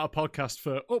talking about a podcast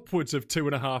for upwards of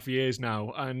 2.5 years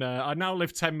now, and I now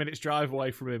live 10 minutes drive away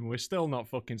from him. We're still not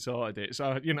fucking sorted it.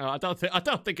 So you know, I don't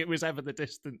think it was ever the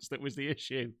distance that was the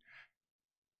issue.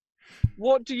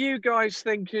 What do you guys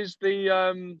think is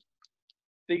the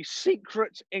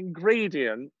secret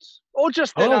ingredient, or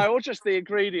just or just the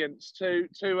ingredients to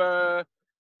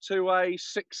a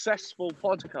successful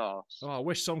podcast? Oh, I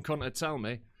wish some cunt would tell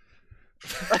me.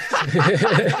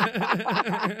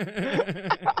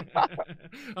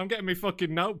 I'm getting my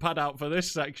fucking notepad out for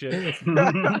this section.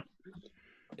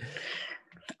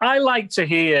 I like to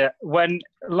hear when,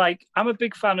 like, I'm a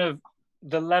big fan of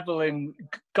the level in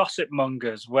gossip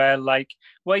mongers where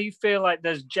you feel like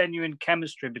there's genuine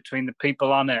chemistry between the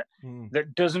people on it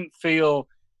that doesn't feel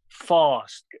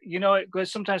forced. You know,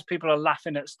 sometimes people are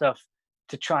laughing at stuff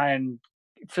to try and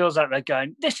it feels like they're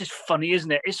going, "This is funny,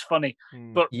 isn't it? It's funny."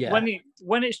 But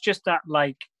when it's just that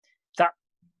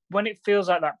when it feels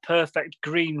like that perfect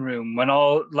green room, when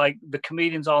all like the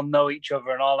comedians all know each other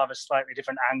and all have a slightly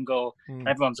different angle, and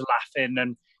everyone's laughing,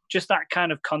 and just that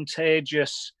kind of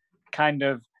contagious, kind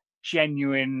of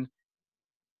genuine,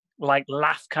 like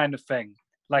laugh kind of thing,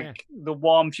 like the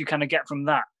warmth you kind of get from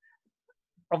that.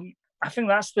 I think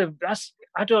that's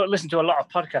I don't listen to a lot of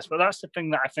podcasts, but that's the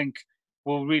thing that I think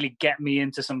will really get me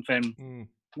into something.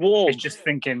 Warm. It's just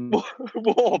thinking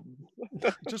warm.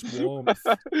 Just warm.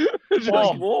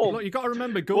 Just warm. Look, you got to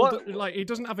remember, Gould, like, he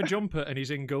doesn't have a jumper and he's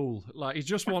in Ghoul. Like, he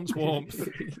just wants warmth.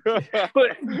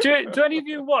 But do any of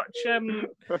you watch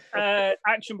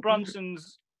Action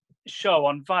Bronson's show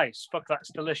on Vice? Fuck,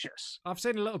 That's Delicious. I've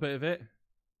seen a little bit of it.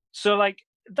 So, like,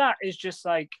 that is just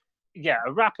like,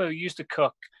 a rapper who used to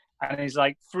cook, and he's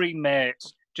like 3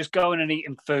 mates just going and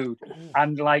eating food,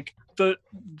 and like the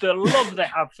love they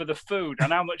have for the food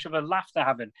and how much of a laugh they're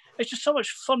having. It's just so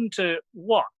much fun to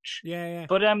watch. Yeah.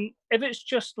 But if it's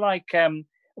just like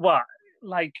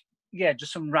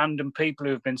just some random people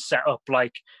who have been set up,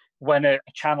 like when a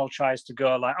channel tries to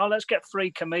go like, "Oh, let's get 3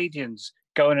 comedians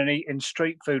going and eating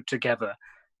street food together."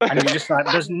 And you're just like,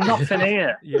 there's nothing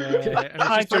here. Yeah, and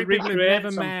it's just 3 people who've never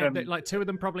something. met. Like 2 of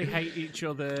them probably hate each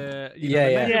other.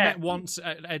 They met once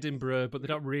at Edinburgh, but they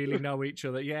don't really know each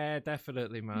other. Yeah,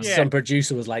 definitely, man. Some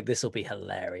producer was like, "This will be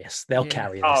hilarious. They'll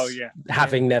carry this." Oh yeah,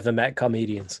 having never met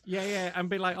comedians. Yeah, and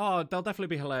be like, "Oh, they'll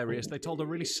definitely be hilarious. They told a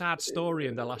really sad story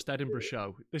in their last Edinburgh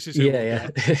show. This is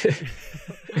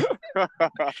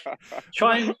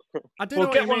Try and I do know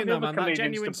what you mean, though, man. That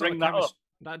genuine to bring that up.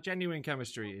 That genuine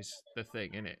chemistry is the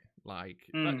thing, isn't it? Like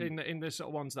in the sort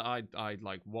of ones that I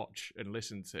like watch and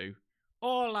listen to,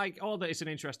 or that it's an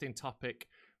interesting topic,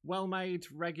 well made,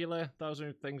 regular. Those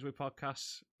are things with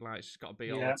podcasts. Like it's just got to be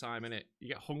all the time, innit? You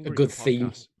get hungry. A good for theme.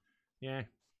 podcasts. Yeah,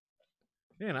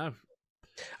 you know.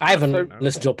 I haven't So-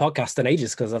 listened to a podcast in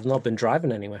ages because I've not been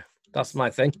driving anywhere. That's my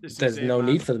thing. This is There's it, no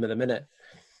man. need for them at the minute.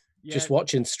 Yeah, Just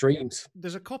watching streams.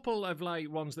 there's a couple of like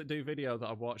ones that do video that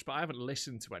I've watched, but I haven't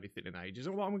listened to anything in ages.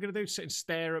 And what am I going to do? Sit and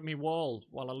stare at my wall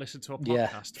while I listen to a Yeah.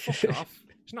 podcast? Fuck off!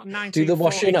 It's not 1942. Do the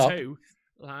washing up.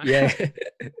 Like, Yeah.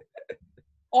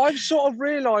 I've sort of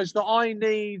realised that I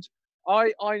need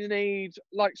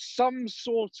like some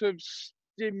sort of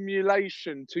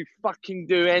stimulation to fucking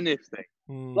do anything.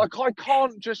 Hmm. Like I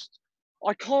can't just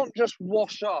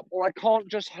wash up or I can't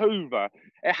just hoover.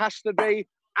 It has to be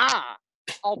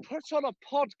I'll put on a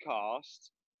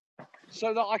podcast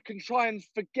so that I can try and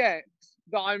forget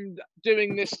that I'm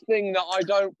doing this thing that I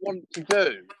don't want to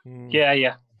do. Hmm.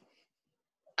 Yeah.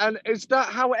 And is that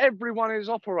how everyone is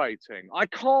operating? I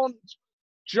can't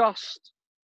just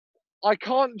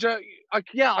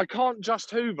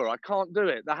hoover. I can't do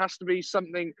it. There has to be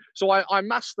something. So I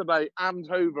masturbate and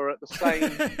hoover at the same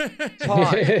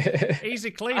time. Easy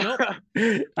cleanup.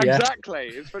 Yeah. Exactly.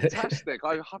 It's fantastic.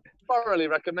 I thoroughly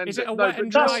recommend Is it a No, wet but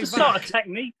and That's dry the sort of vac?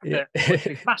 technique Yeah. that would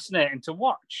be fascinating to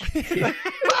watch. There's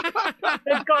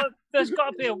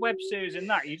got to be a web series in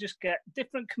that. You just get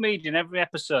different comedian every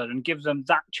episode and give them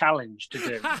that challenge to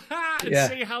do. And Yeah.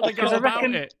 see how they go Because I about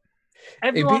reckon- it.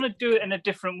 Everyone would do it in a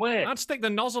different way. I'd stick the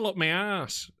nozzle up my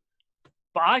ass.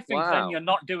 But I think Wow. then you're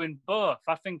not doing both.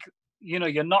 I think,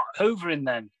 you're not hoovering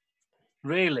then,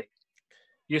 really.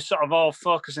 You're sort of all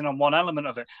focusing on one element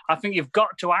of it. I think you've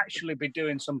got to actually be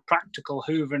doing some practical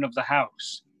hoovering of the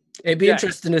house. It'd be Yeah.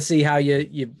 interesting to see how your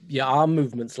arm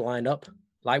movements line up.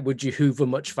 Like, would you hoover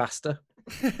much faster?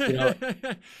 know-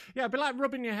 Yeah, it'd be like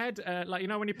rubbing your head, like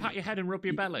when you pat your head and rub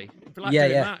your belly. It'd be like Yeah,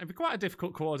 doing yeah. that. It'd be quite a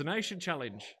difficult coordination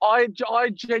challenge. I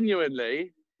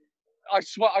genuinely, I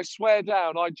swear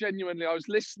down, I was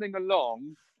listening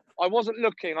along. I wasn't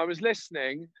looking, I was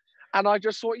listening. And I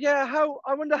just thought,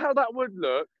 I wonder how that would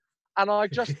look. And I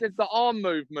just did the arm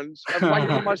movements of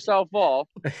wanking myself off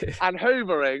and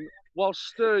hoovering while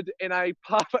stood in a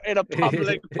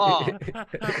public park.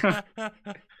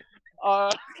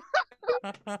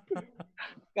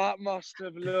 That must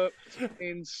have looked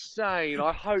insane.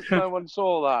 I hope no one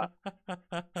saw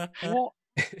that. What?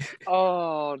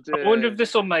 Oh dear. I wonder if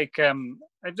this will make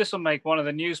one of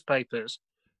the newspapers.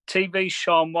 TV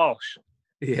Seann Walsh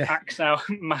Yeah. acts out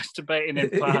masturbating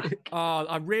in park. Oh,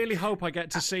 I really hope I get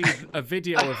to see a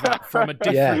video of that from a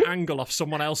different angle off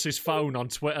someone else's phone on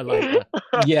Twitter later.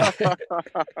 Yeah.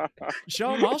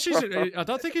 Sean Walsh, I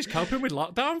don't think he's coping with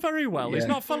lockdown very well. He's Yeah.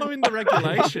 not following the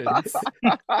regulations.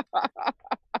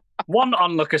 One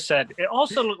onlooker said it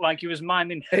also looked like he was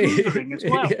miming hoovering as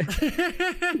well.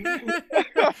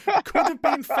 Could have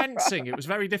been fencing. It was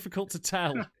very difficult to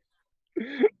tell.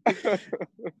 If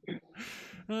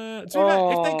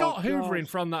they got hoovering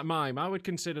from that mime, I would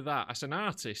consider that, as an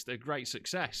artist, a great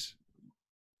success.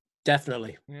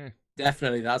 Definitely. Yeah.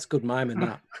 Definitely. That's good miming,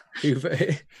 that. Hoover.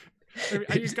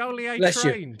 Are you Gaulier Bless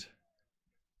you. trained?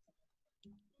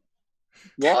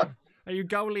 What? Are you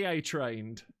Gaulier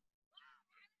trained?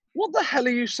 What the hell are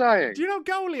you saying? Do you know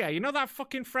Gaulier? You know that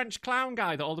fucking French clown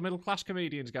guy that all the middle class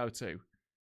comedians go to? Of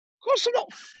course I'm not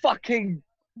fucking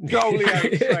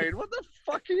Gaulier trained. What the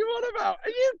fuck are you on about? Are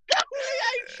you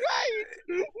Gaulier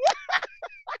trained?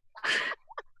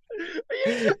 Are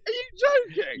you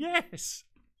joking? Yes.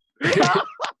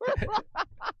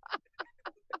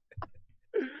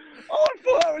 Oh, I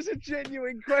thought that was a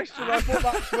genuine question. I thought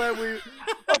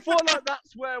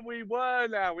that's where we were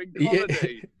now in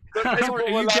comedy. But Are people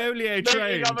you were like, Gaulier meeting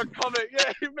trained? other comic,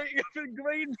 you're meeting up in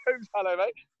green rooms. Hello,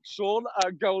 mate. Sean,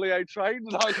 Gaulier trained.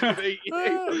 Nice to meet you.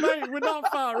 Mate, we're not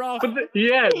far off.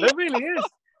 Yeah, there really is.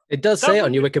 It does say it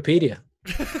on your Wikipedia.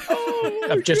 Oh,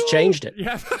 my I've just God. changed it.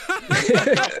 Yeah.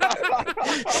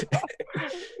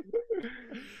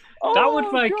 That would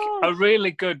Oh, make God. a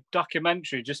really good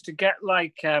documentary, just to get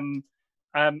like and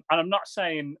I'm not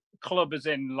saying club as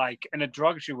in like in a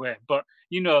derogatory way, but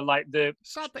like the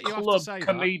Sad that you have to club say that.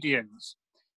 comedians.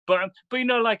 But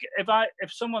like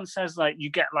if someone says like you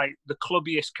get like the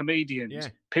clubbiest comedians, Yeah.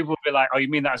 people will be like, oh, you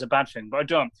mean that as a bad thing? But I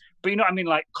don't. But you know what I mean,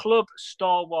 like club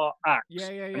stalwart acts, Yeah.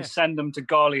 and send them to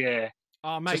Gaulier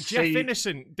Oh, mate, to Jeff see-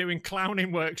 Innocent doing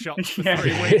clowning workshops for Yeah.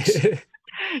 3 weeks.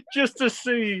 just to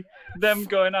see them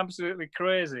going absolutely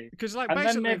crazy. Because, like, And then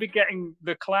basically, maybe getting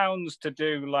the clowns to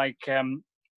do like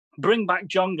bring back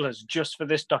jonglers just for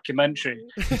this documentary,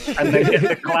 and then get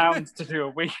the clowns to do a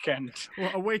weekend.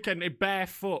 a weekend in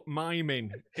barefoot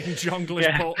miming in Jonglers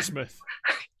Yeah. Portsmouth.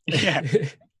 Yeah,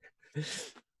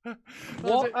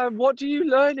 What do you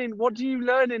learn in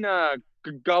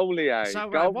Gaulier. So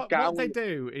what they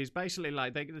do is basically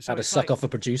like they Had to suck off a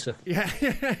producer. Yeah,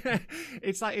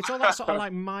 it's all that sort of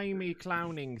like mimey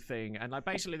clowning thing, and like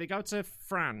basically they go to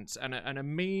France, and a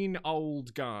mean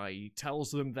old guy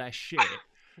tells them their shit.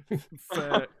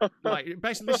 For like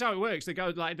basically this is how it works. They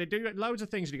go like they do loads of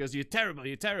things, and he goes, "You're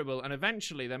terrible," and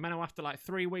eventually they're meant to, after like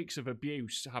 3 weeks of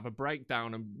abuse, have a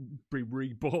breakdown and be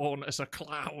reborn as a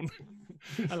clown.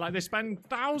 And like they spend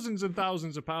thousands and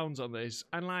thousands of pounds on this,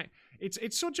 and like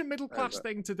it's such a middle class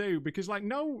thing to do, because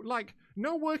no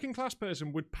working class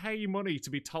person would pay money to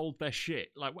be told their shit.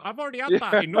 Like I've already had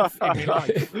that enough in my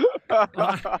life.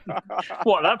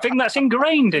 What, that thing that's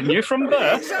ingrained in you from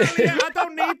birth? Exactly. I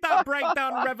don't need that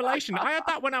breakdown and revelation. I had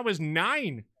that when I was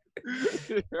 9.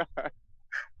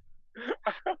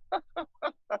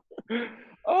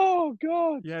 Oh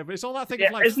God! Yeah, but it's all that thing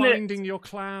of like finding your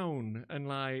clown, and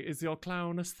like, is your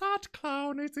clown a sad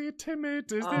clown? Is he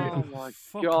timid? Is Oh he? my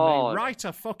Fuck God! Me. Write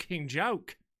a fucking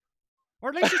joke, or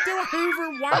at least just do a Hoover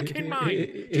and wank in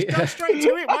mine. Just go straight to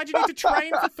it. Why do you need to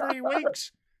train for 3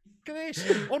 weeks? Look at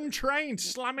this, untrained,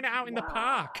 slamming it out in the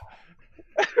park.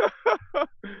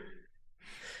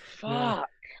 Fuck.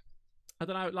 I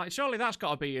don't know, like, surely that's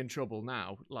got to be in trouble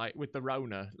now, like, with the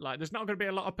Rona. Like, there's not going to be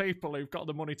a lot of people who've got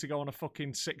the money to go on a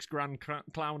fucking $6,000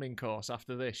 clowning course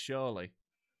after this, surely.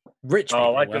 Rich people.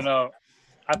 Oh, I don't know.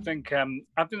 I think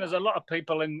there's a lot of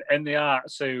people in the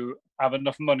arts who have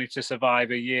enough money to survive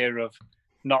a year of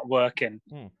not working.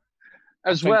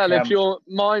 As well, if you're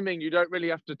miming, you don't really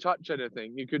have to touch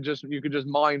anything. You could just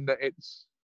mime that it's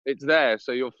there,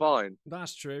 so you're fine.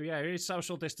 That's true, yeah. It is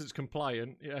social distance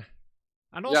compliant, yeah.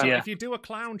 And also, if you do a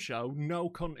clown show, no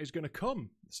cunt is going to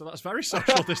come. So that's very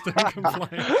social distance compliant.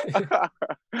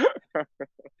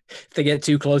 If they get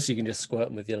too close, you can just squirt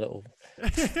them with your little Mate,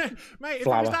 if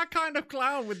flower. it was that kind of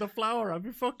clown with the flower, I'd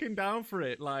be fucking down for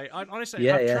it. Like, honestly,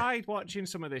 Yeah, I've yeah. tried watching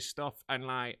some of this stuff, and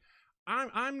like,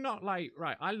 I'm not like,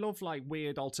 right, I love like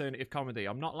weird alternative comedy.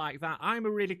 I'm not like that. I'm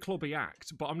a really clubby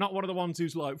act, but I'm not one of the ones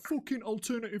who's like, fucking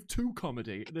alternative to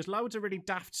comedy. There's loads of really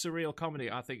daft, surreal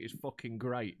comedy I think is fucking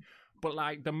great. But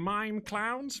like the mime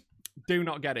clowns, do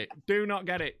not get it. Do not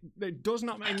get it. It does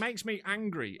not. It makes me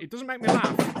angry. It doesn't make me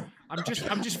laugh. I'm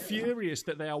just furious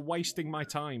that they are wasting my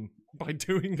time by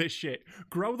doing this shit.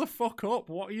 Grow the fuck up.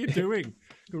 What are you doing?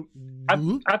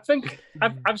 I think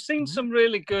I've seen some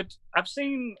really good. I've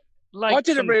seen like. I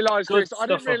didn't realise this. I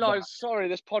didn't stuff of realise. Sorry,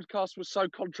 this podcast was so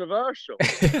controversial.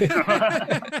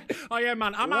 Oh yeah,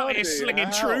 man. I'm out here Bloody slinging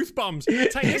hell. truth bombs.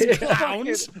 Take this,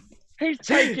 clowns. He's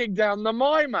taking down the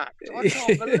mime act. I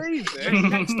can't believe it.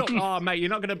 Next up, oh mate,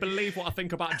 you're not going to believe what I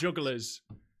think about jugglers.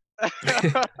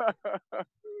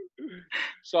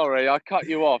 Sorry, I cut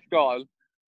you off. Go on.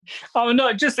 Oh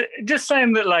no, just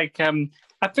saying that. Like,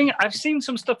 I think I've seen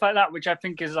some stuff like that, which I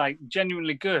think is like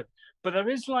genuinely good. But there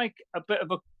is like a bit of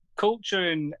a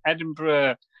culture in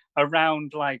Edinburgh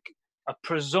around like a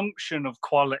presumption of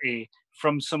quality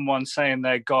from someone saying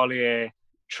they're Gaulier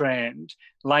trained.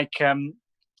 Like,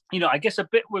 you know, I guess a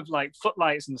bit with like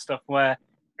footlights and stuff, where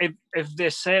if they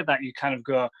say that, you kind of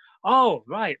go, oh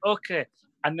right, okay,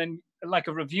 and then like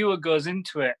a reviewer goes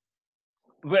into it.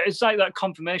 But it's like that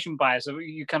confirmation bias. So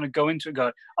you kind of go into it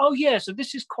going, oh yeah, so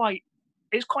this is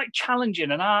it's quite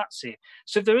challenging and artsy.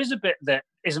 So if there is a bit that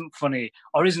isn't funny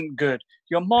or isn't good,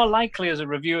 you're more likely as a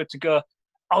reviewer to go,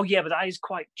 oh yeah, but that is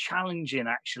quite challenging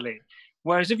actually.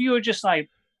 Whereas if you were just like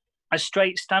a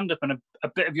straight stand-up and a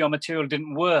bit of your material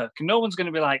didn't work, no one's going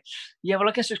to be like, yeah, well,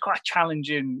 I guess it's quite a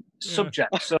challenging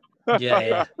subject. So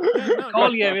Yeah.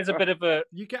 Gaulier is a bit of a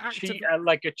You get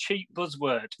like a cheap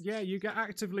buzzword. Yeah, you get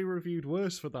actively reviewed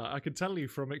worse for that. I can tell you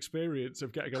from experience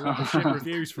of getting a lot of shit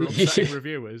reviews for upsetting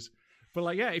reviewers. But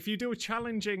like, yeah, if you do a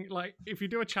challenging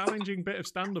bit of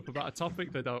stand-up about a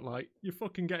topic they don't like, you're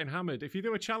fucking getting hammered. If you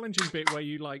do a challenging bit where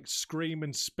you like scream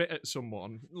and spit at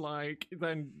someone, like,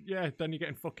 then you're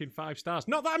getting fucking 5 stars.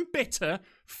 Not that I'm bitter,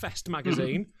 Fest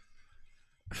magazine.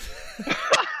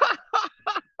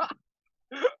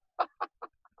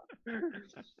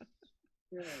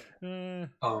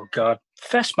 Oh God,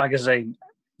 Fest magazine.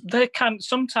 They can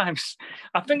sometimes.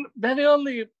 I think they're the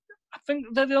only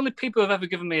people who've ever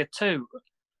given me a 2.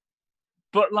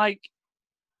 But like,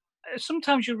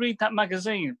 sometimes you read that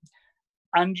magazine,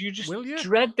 and you just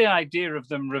dread the idea of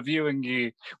them reviewing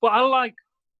you. Well,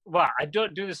 I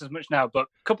don't do this as much now, but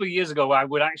a couple of years ago, I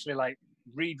would actually like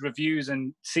read reviews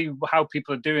and see how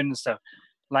people are doing and stuff.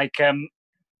 Like,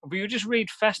 but you just read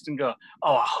Fest and go,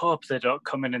 oh, I hope they don't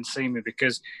come in and see me,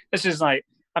 because this is like,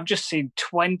 I've just seen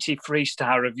 20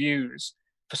 3-star reviews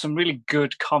for some really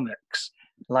good comics.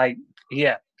 Like,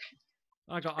 yeah.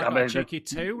 I got a cheeky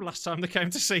 2 last time they came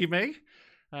to see me.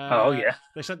 Oh, yeah.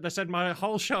 They said my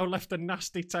whole show left a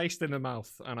nasty taste in the mouth,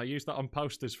 and I used that on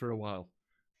posters for a while.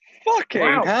 Fucking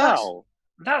Wow, hell!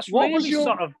 That's What was really your-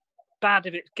 sort of bad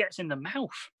if it gets in the mouth.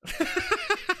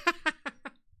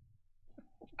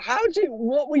 How do you?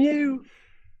 What were you?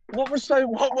 What was so?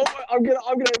 I'm gonna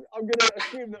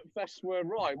assume that Fest were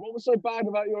right. What was so bad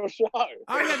about your show? Oh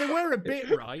yeah, they were a bit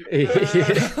right.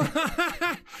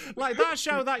 Like that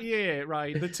show that year,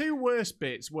 right? The two worst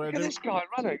bits were Look at this guy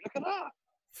running. Look at that.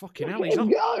 fucking hell. Look He's at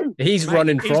him off. go. He's Mate,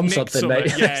 running he's from nicked something,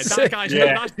 mate. Yeah, that guy's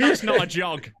Yeah. That's not a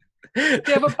jog. Yeah,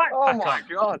 but backpack Oh my on.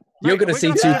 god. You're Mate, going to we're see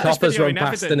gonna two put this coppers video run in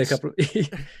past in a evidence. couple.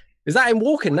 Is that him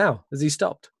walking now? Has he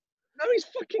stopped? No, he's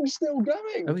fucking still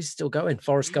going. Oh, he's still going.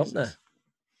 Forrest Gump there.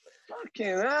 Fucking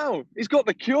hell. He's got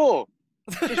the cure.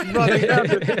 Just running down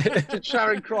to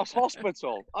Charing Cross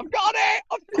Hospital. I've got it.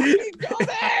 I've fucking got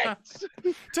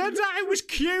it. Turns out it was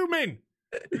cumin.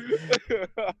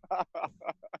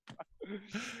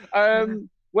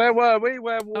 Where were we?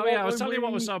 Oh yeah, I was telling you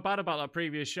what was so bad about that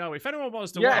previous show. If anyone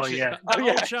wants to Yes. watch it, Oh, yeah. that whole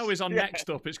Yes. show is on Yes. Next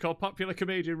Up. It's called Popular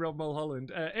Comedian Rob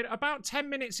Mulholland. About 10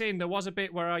 minutes in, there was a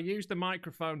bit where I used the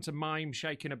microphone to mime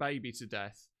shaking a baby to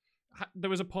death. There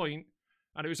was a point,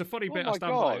 and it was a funny Oh bit. my I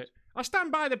stand by God. it. I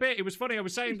stand by the bit. It was funny. I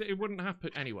was saying that it wouldn't happen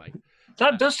anyway.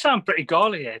 That does sound pretty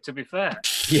golly here, to be fair.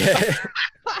 Yeah.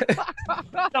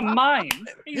 The mime.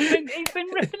 He's been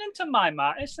ripping into mime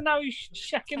artists, and now he's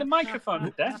shaking the microphone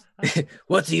to death.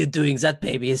 What are you doing? That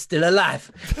baby is still alive.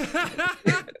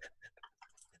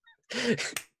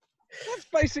 That's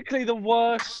basically the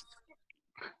worst.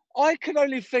 I can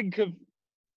only think of,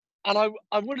 and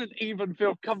I wouldn't even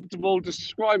feel comfortable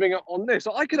describing it on this.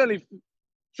 I can only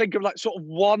think of like sort of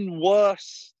one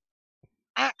worse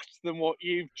act than what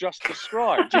you've just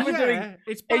described. You were doing, Yeah,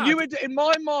 it's bad. in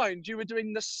my mind, you were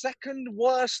doing the second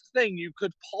worst thing you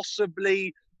could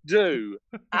possibly do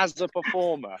as a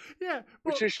performer, Yeah,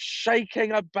 which but is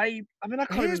shaking a baby. I mean, I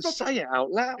can't Here's even my- say it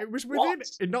out loud. it was What?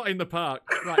 within, not in the park,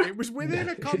 right? It was within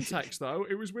a context, though.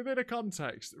 It was within a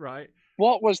context, right?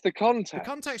 What was the The context?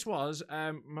 context was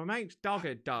my mate's dog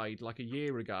had died like a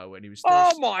year ago, and he was still.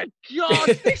 Oh my god,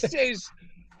 this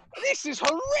is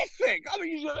horrific. I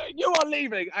mean, you are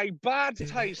leaving a bad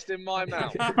taste in my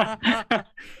mouth.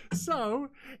 So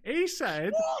he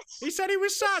said What? he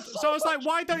was sad. So So I was like, much-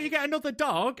 "Why don't you get another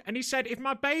dog?" And he said, "If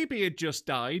my baby had just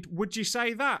died, would you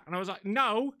say that?" And I was like,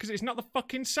 "No, because it's not the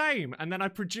fucking same." And then a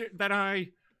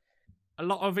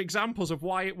lot of examples of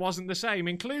why it wasn't the same,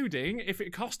 including if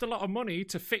it cost a lot of money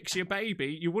to fix your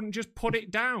baby, you wouldn't just put it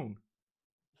down.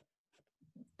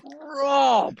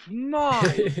 Rob, my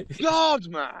god,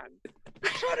 man.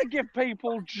 You're trying to give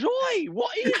people joy.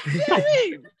 What are you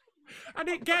doing? And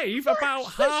it gave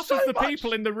about There's half so of the much-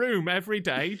 people in the room every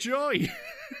day joy.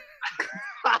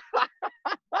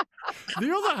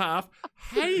 The other half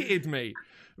hated me.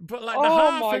 But like the Oh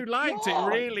half my who liked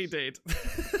God. it really did.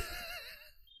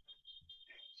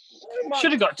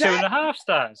 Should have got 2.5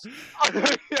 stars.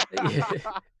 Yeah.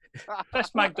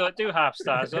 Best mag don't do half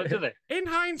stars, though, do they? In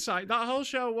hindsight, that whole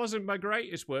show wasn't my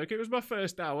greatest work. It was my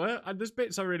first hour, and there's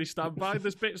bits I really stand by,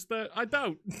 there's bits that I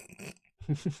don't.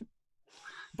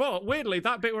 But weirdly,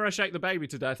 that bit where I shake the baby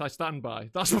to death, I stand by.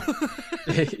 That's what...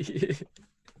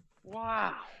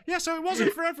 Wow. Yeah, so it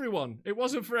wasn't for everyone. It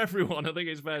wasn't for everyone, I think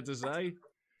it's fair to say.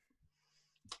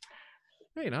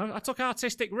 You know, I took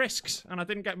artistic risks, and I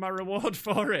didn't get my reward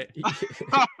for it.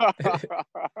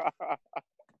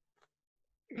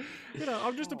 You know,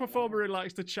 I'm just a performer who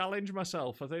likes to challenge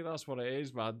myself. I think that's what it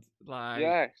is, man. Like,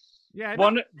 Yes. yeah,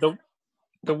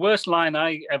 The worst line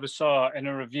I ever saw in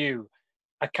a review,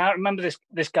 I can't remember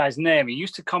this guy's name. He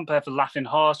used to compare for Laughing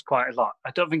Horse quite a lot.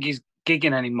 I don't think he's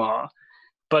gigging anymore.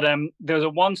 But there was a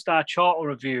 1-star chortle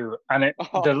review, and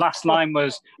the last line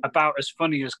was about as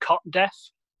funny as cot death.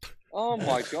 Oh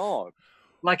my god.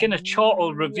 Like in a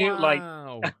chortle review, like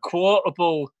Wow. a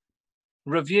quotable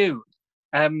review.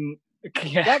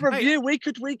 Yeah, That review, we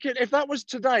could, if that was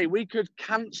today, we could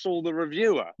cancel the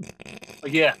reviewer.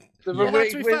 yeah. The Yeah, re-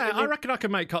 to be we- fair, we- I reckon I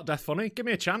can make cot death funny. Give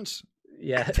me a chance.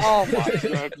 Yeah. Oh my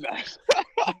goodness.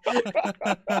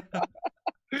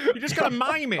 You just gotta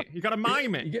mime it. You gotta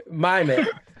mime it. You get- Mime it.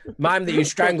 Mime that you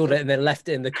strangled it and then left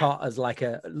it in the cot as like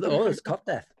it's cot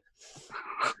death.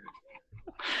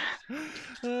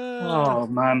 Oh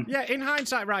man. Yeah, in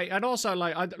hindsight, right, and also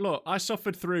like, I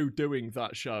suffered through doing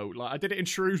that show. Like, I did it in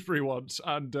Shrewsbury once,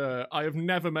 and I have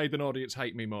never made an audience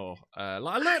hate me more.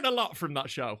 Like, I learned a lot from that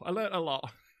show. I learned a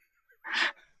lot.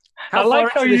 How I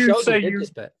like far how into the you show did say you did you- this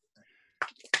bit?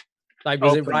 Like,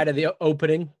 was it Open. right at the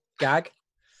opening gag?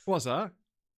 What's that?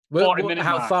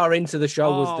 How mark. far into the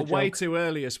show was the joke? Way too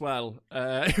early as well.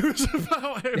 It was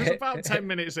about 10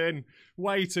 minutes in.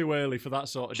 Way too early for that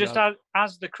sort of Just joke.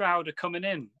 as the crowd are coming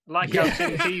in, like how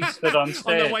Tim Keys stood on stage.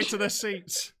 On their way to their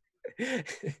seats.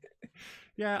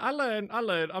 Yeah, I learned.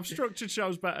 I've structured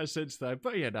shows better since then.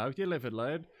 But you live and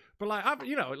learn. But like, I'm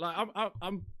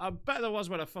better than I was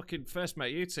when I fucking first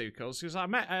met you two, because I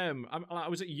met I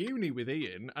was at uni with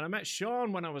Ian, and I met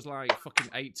Seann when I was like fucking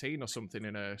 18 or something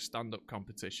in a stand-up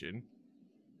competition.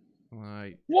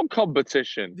 Like, what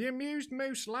competition? The Amused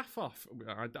Moose Laugh Off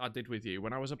I did with you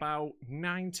when I was about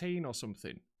 19 or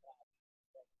something.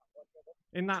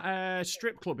 In that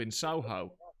strip club in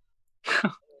Soho.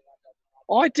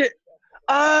 I did.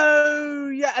 Oh,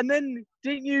 yeah. And then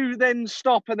didn't you then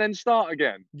stop and then start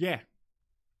again? Yeah.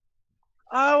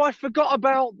 Oh, I forgot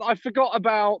about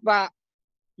that.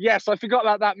 Yes, I forgot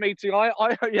about that meeting. I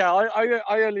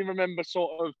only remember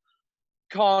sort of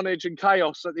carnage and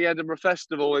chaos at the Edinburgh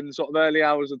Festival in sort of early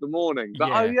hours of the morning. But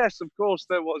Yeah. oh yes, of course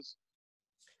there was.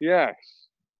 Yes.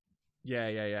 Yeah.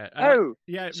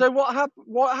 Yeah. So what happened?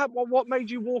 What made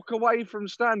you walk away from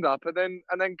stand up and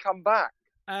then come back?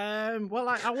 Well,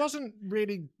 I wasn't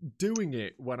really doing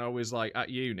it when I was like at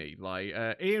uni. Like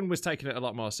Ian was taking it a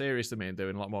lot more serious than me and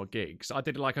doing a lot more gigs. I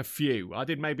did like a few. I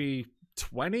did maybe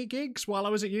 20 gigs while I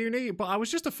was at uni, but I was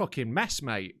just a fucking mess,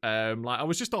 mate. Like I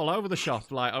was just all over the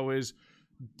shop. Like I was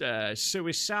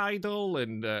suicidal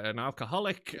and an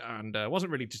alcoholic, and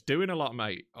wasn't really just doing a lot,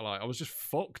 mate. Like I was just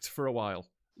fucked for a while.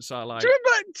 So like, do you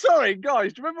remember? Sorry,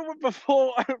 guys. Do you remember when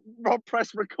before Rob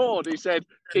pressed record, he said,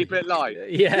 "Keep it light."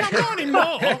 Yeah. I'm not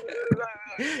anymore.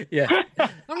 Yeah.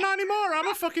 I'm not anymore. I'm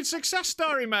a fucking success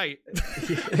story, mate.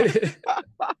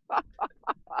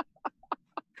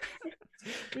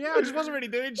 But yeah, I just wasn't really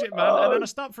doing shit, man. And then I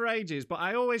stopped for ages, but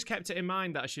I always kept it in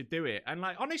mind that I should do it. And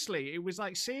like, honestly, it was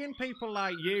like seeing people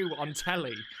like you on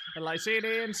telly and like seeing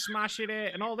Ian smashing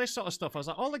it and all this sort of stuff. I was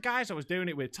like, all the guys I was doing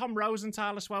it with, Tom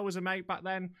Rosenthal as well was a mate back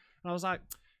then. And I was like,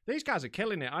 these guys are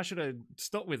killing it. I should have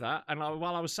stuck with that. And like,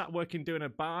 while I was sat working doing a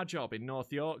bar job in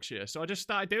North Yorkshire, so I just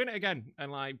started doing it again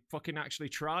and like fucking actually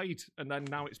tried. And then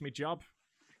now it's my job.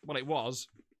 Well, it was.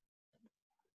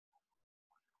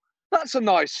 That's a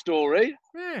nice story.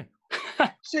 Yeah.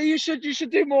 So you should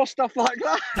do more stuff like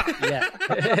that. Yeah.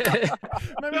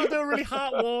 Maybe I'll do a really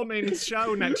heartwarming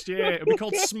show next year. It'll be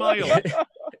called Smile.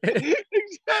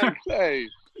 Exactly.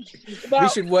 We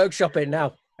should workshop it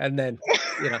now, and then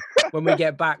when we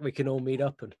get back, we can all meet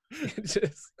up and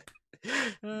just.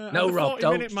 No, Rob,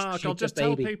 don't. 40-minute mark, I'll just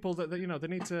tell people that they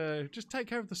need to just take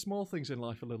care of the small things in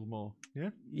life a little more.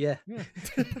 Yeah. Yeah.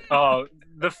 Oh,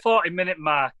 the 40-minute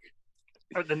mark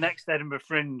at the next Edinburgh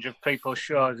Fringe of people's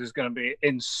shows is going to be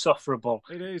insufferable.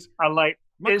 It is. I like.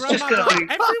 My it's just grandma going to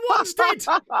died. be. Everyone's dead.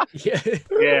 Yeah.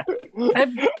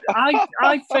 Yeah.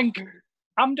 I think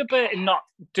I'm debating not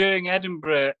doing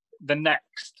Edinburgh, the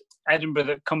next Edinburgh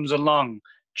that comes along,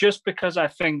 just because I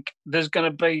think there's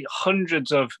going to be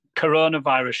hundreds of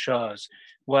coronavirus shows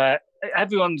where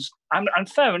everyone's, and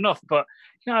fair enough, but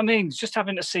you know what I mean? Just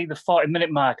having to see the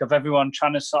 40-minute mark of everyone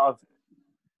trying to sort of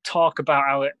talk about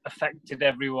how it affected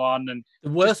everyone. And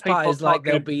the worst part is like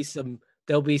talking...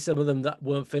 there'll be some of them that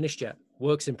weren't finished yet.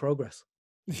 Works in progress.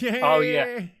 Yeah. Oh,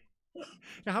 yeah.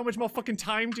 How much more fucking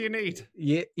time do you need?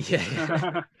 Yeah.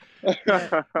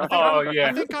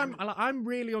 I think I'm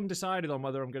really undecided on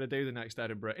whether I'm going to do the next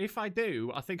Edinburgh. If I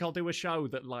do, I think I'll do a show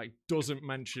that like doesn't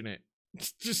mention it.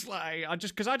 It's just like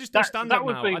because I just do stand up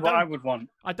now. That would be what I would want.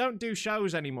 I don't do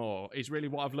shows anymore. Is really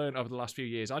what I've learned over the last few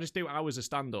years. I just do hours of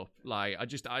stand up. Like I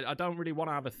don't really want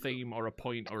to have a theme or a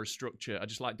point or a structure. I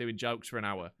just like doing jokes for an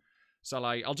hour. So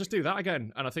like I'll just do that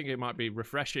again, and I think it might be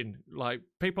refreshing. Like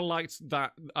people liked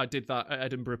that I did that at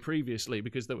Edinburgh previously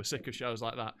because they were sick of shows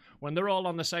like that. When they're all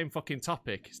on the same fucking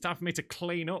topic, it's time for me to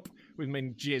clean up with my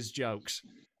jizz jokes.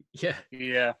 Yeah.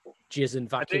 Jizz and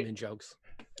vacuuming jokes.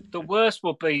 The worst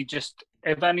will be just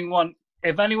if anyone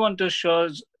does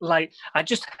shows like I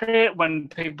just hate when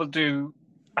people do.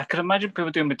 I can imagine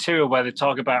people doing material where they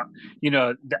talk about,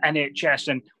 the NHS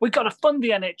and we've got to fund the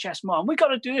NHS more and we've got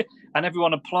to do it. And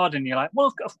everyone applauding. You're like,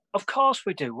 well, of course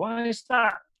we do. Why is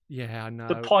that? Yeah, I know.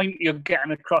 The point you're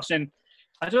getting across in.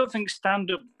 I don't think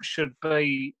stand-up should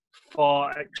be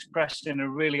for expressing a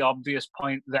really obvious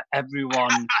point that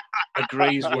everyone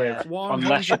agrees with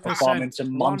unless your performance are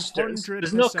monsters. 100%.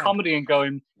 There's no comedy in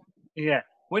going,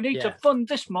 we need to fund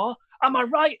this more am I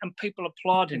right? And people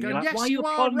applauding. You're like, yes, why are you you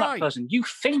are applauding right. that person? You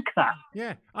think that.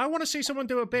 Yeah, I want to see someone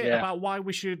do a bit Yeah. about why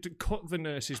we should cut the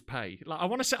nurses' pay. Like, I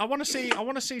want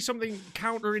to see something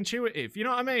counterintuitive. You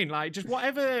know what I mean? Like, just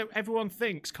whatever everyone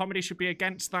thinks, comedy should be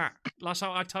against that. That's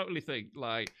how I totally think.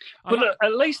 Like, But look,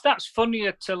 at least that's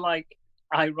funnier to like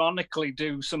ironically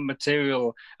do some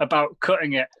material about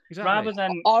cutting it rather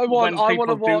than I want when people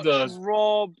to do watch those.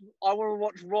 Rob. I want to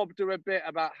watch Rob do a bit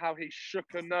about how he shook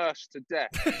a nurse to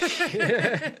death.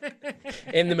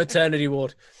 In the maternity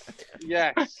ward.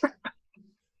 Yes.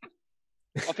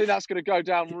 I think that's going to go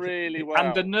down really well.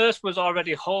 And the nurse was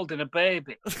already holding a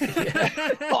baby.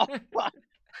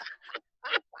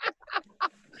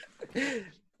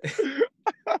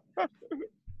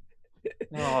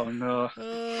 Oh no!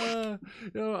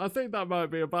 I think that might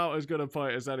be about as good a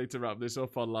point as any to wrap this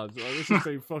up on, lads. Like, this has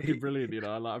been fucking brilliant, you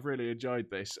know. Like, I've really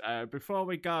enjoyed this. Before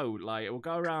we go, like, we'll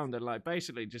go around and like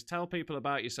basically just tell people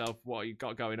about yourself, what you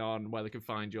got going on, where they can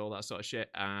find you, all that sort of shit.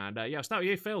 And yeah, I'll start with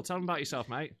you, Phil. Tell them about yourself,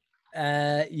 mate.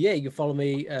 Yeah, you can follow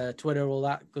me, Twitter, all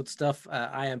that good stuff.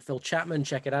 I am Phil Chapman.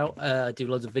 Check it out. I do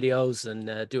loads of videos and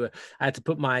I had to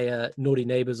put my Naughty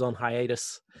Neighbours on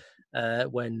hiatus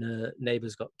when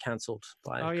Neighbours got cancelled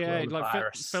by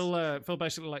coronavirus. Like Phil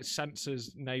basically like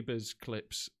censors Neighbours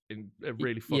clips in a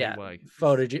really funny way.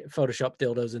 Photoshop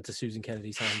dildos into Susan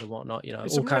Kennedy's hand and whatnot. You know,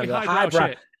 It's all some kind really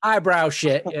of highbrow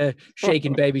shit.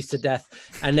 Shaking babies to death,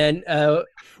 and then so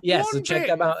check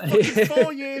them out.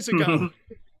 4 years ago.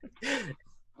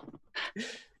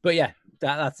 But yeah,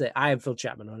 that's it. I am Phil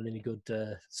Chapman on any good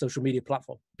social media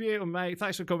platform. Beautiful, mate.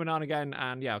 Thanks for coming on again,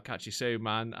 and yeah, I'll catch you soon,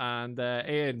 man. And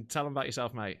Ian, tell them about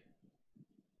yourself, mate.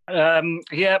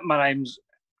 Yeah, my name's.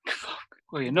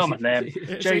 Well, you know my name.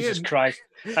 Jesus Ian. Christ.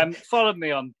 Follow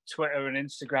me on Twitter and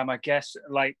Instagram, I guess,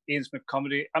 like Ian Smith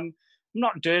Comedy. I'm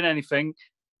not doing anything.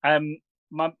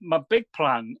 My big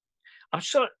plan. I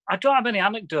don't have any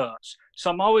anecdotes,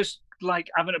 so I'm always like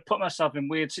having to put myself in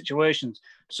weird situations.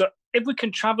 So if we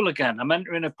can travel again, I'm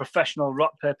entering a professional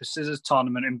rock paper scissors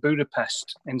tournament in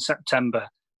Budapest in September.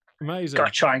 Amazing. Got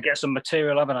to try and get some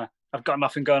material, haven't I? I've got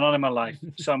nothing going on in my life,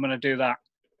 so I'm going to do that.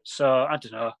 So I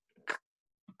don't know.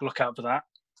 Look out for that,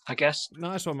 I guess.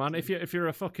 Nice one, man. If you're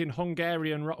a fucking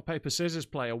Hungarian rock paper scissors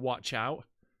player, watch out.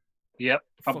 Yep,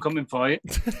 I'm coming for you.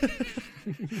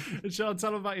 Sean,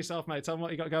 tell them about yourself, mate. Tell them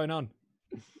what you got going on.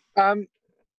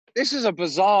 This is a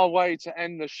bizarre way to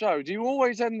end the show. Do you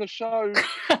always end the show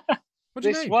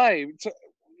this way?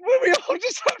 We all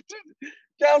just have to,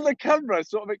 down the camera,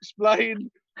 sort of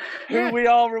explain who we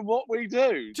are and what we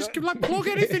do. Just like plug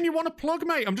anything you want to plug,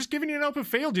 mate. I'm just giving you an open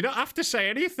field. You don't have to say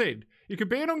anything. You can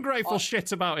be an ungrateful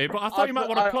shit about it, but I thought you might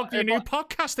want to plug your new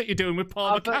podcast that you're doing with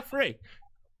Paul McCaffrey.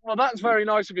 Well, that's very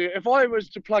nice of you. If I was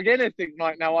to plug anything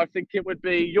right now, I think it would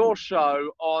be your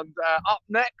show on Up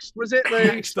Next. Was it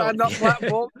the stand-up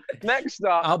platform? Next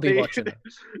Up. I'll be watching it.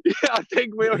 Yeah, I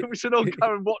think we should all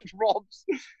go and watch Rob's.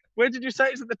 Where did you say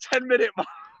it's at the 10-minute mark?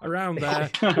 Around there.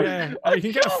 Yeah. You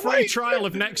can get a free trial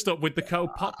of Next Up with the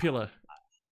code POPULAR.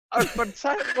 Oh,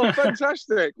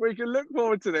 fantastic. We can look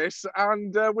forward to this,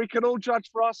 and we can all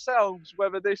judge for ourselves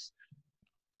whether this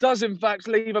does in fact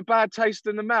leave a bad taste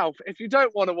in the mouth. If you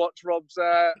don't want to watch Rob's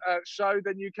show,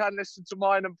 then you can listen to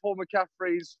mine and Paul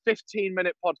McCaffrey's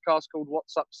 15-minute podcast called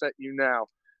What's Upset You Now.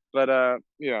 But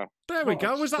yeah. There we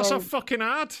go. Was that so fucking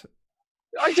hard?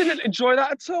 I didn't enjoy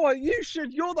that at all. You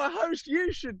should. You're the host.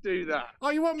 You should do that. Oh,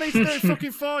 you want me to do it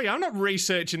fucking for you? I'm not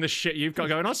researching the shit you've got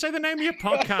going on. Say the name of your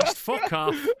podcast. Fuck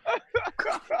off.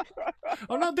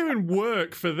 I'm not doing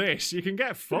work for this. You can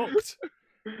get fucked.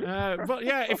 But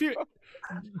yeah, if you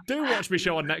do watch me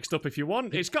show on Next Up if you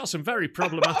want. It's got some very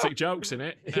problematic jokes in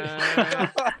it.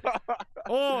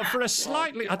 Or for a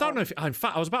slightly, I don't know if, in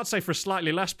fact, I was about to say for a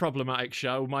slightly less problematic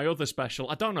show, my other special,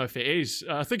 I don't know if it is.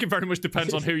 I think it very much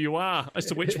depends on who you are as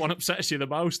to which one upsets you the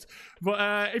most.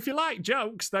 But if you like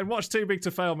jokes, then watch Too Big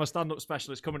to Fail, my stand-up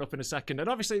special. It's coming up in a second. And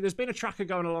obviously, there's been a tracker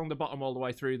going along the bottom all the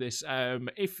way through this.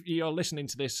 If you're listening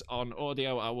to this on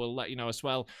audio, I will let you know as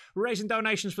well. We're raising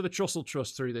donations for the Trussell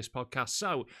Trust through this podcast.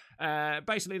 So,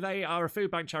 basically, they are a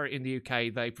food bank charity in the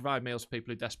UK. They provide meals for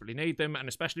people who desperately need them, and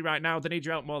especially right now, they need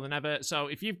your help more than ever. So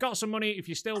if you've got some money, if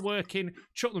you're still working,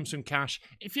 chuck them some cash.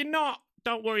 If you're not,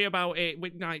 don't worry about it.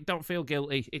 Don't feel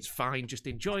guilty. It's fine. Just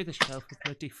enjoy the show for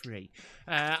bloody free.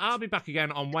 I'll be back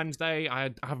again on Wednesday.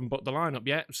 I haven't booked the lineup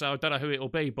yet, so I don't know who it'll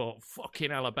be, but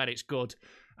fucking hell, I bet it's good.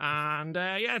 And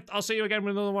yeah, I'll see you again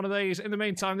with another one of these. In the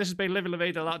meantime, this has been Living La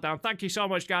Vida Lockdown. Thank you so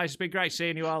much, guys. It's been great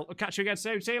seeing you all. I'll catch you again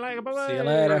soon. See you later. Bye-bye. See you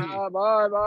later. Bye.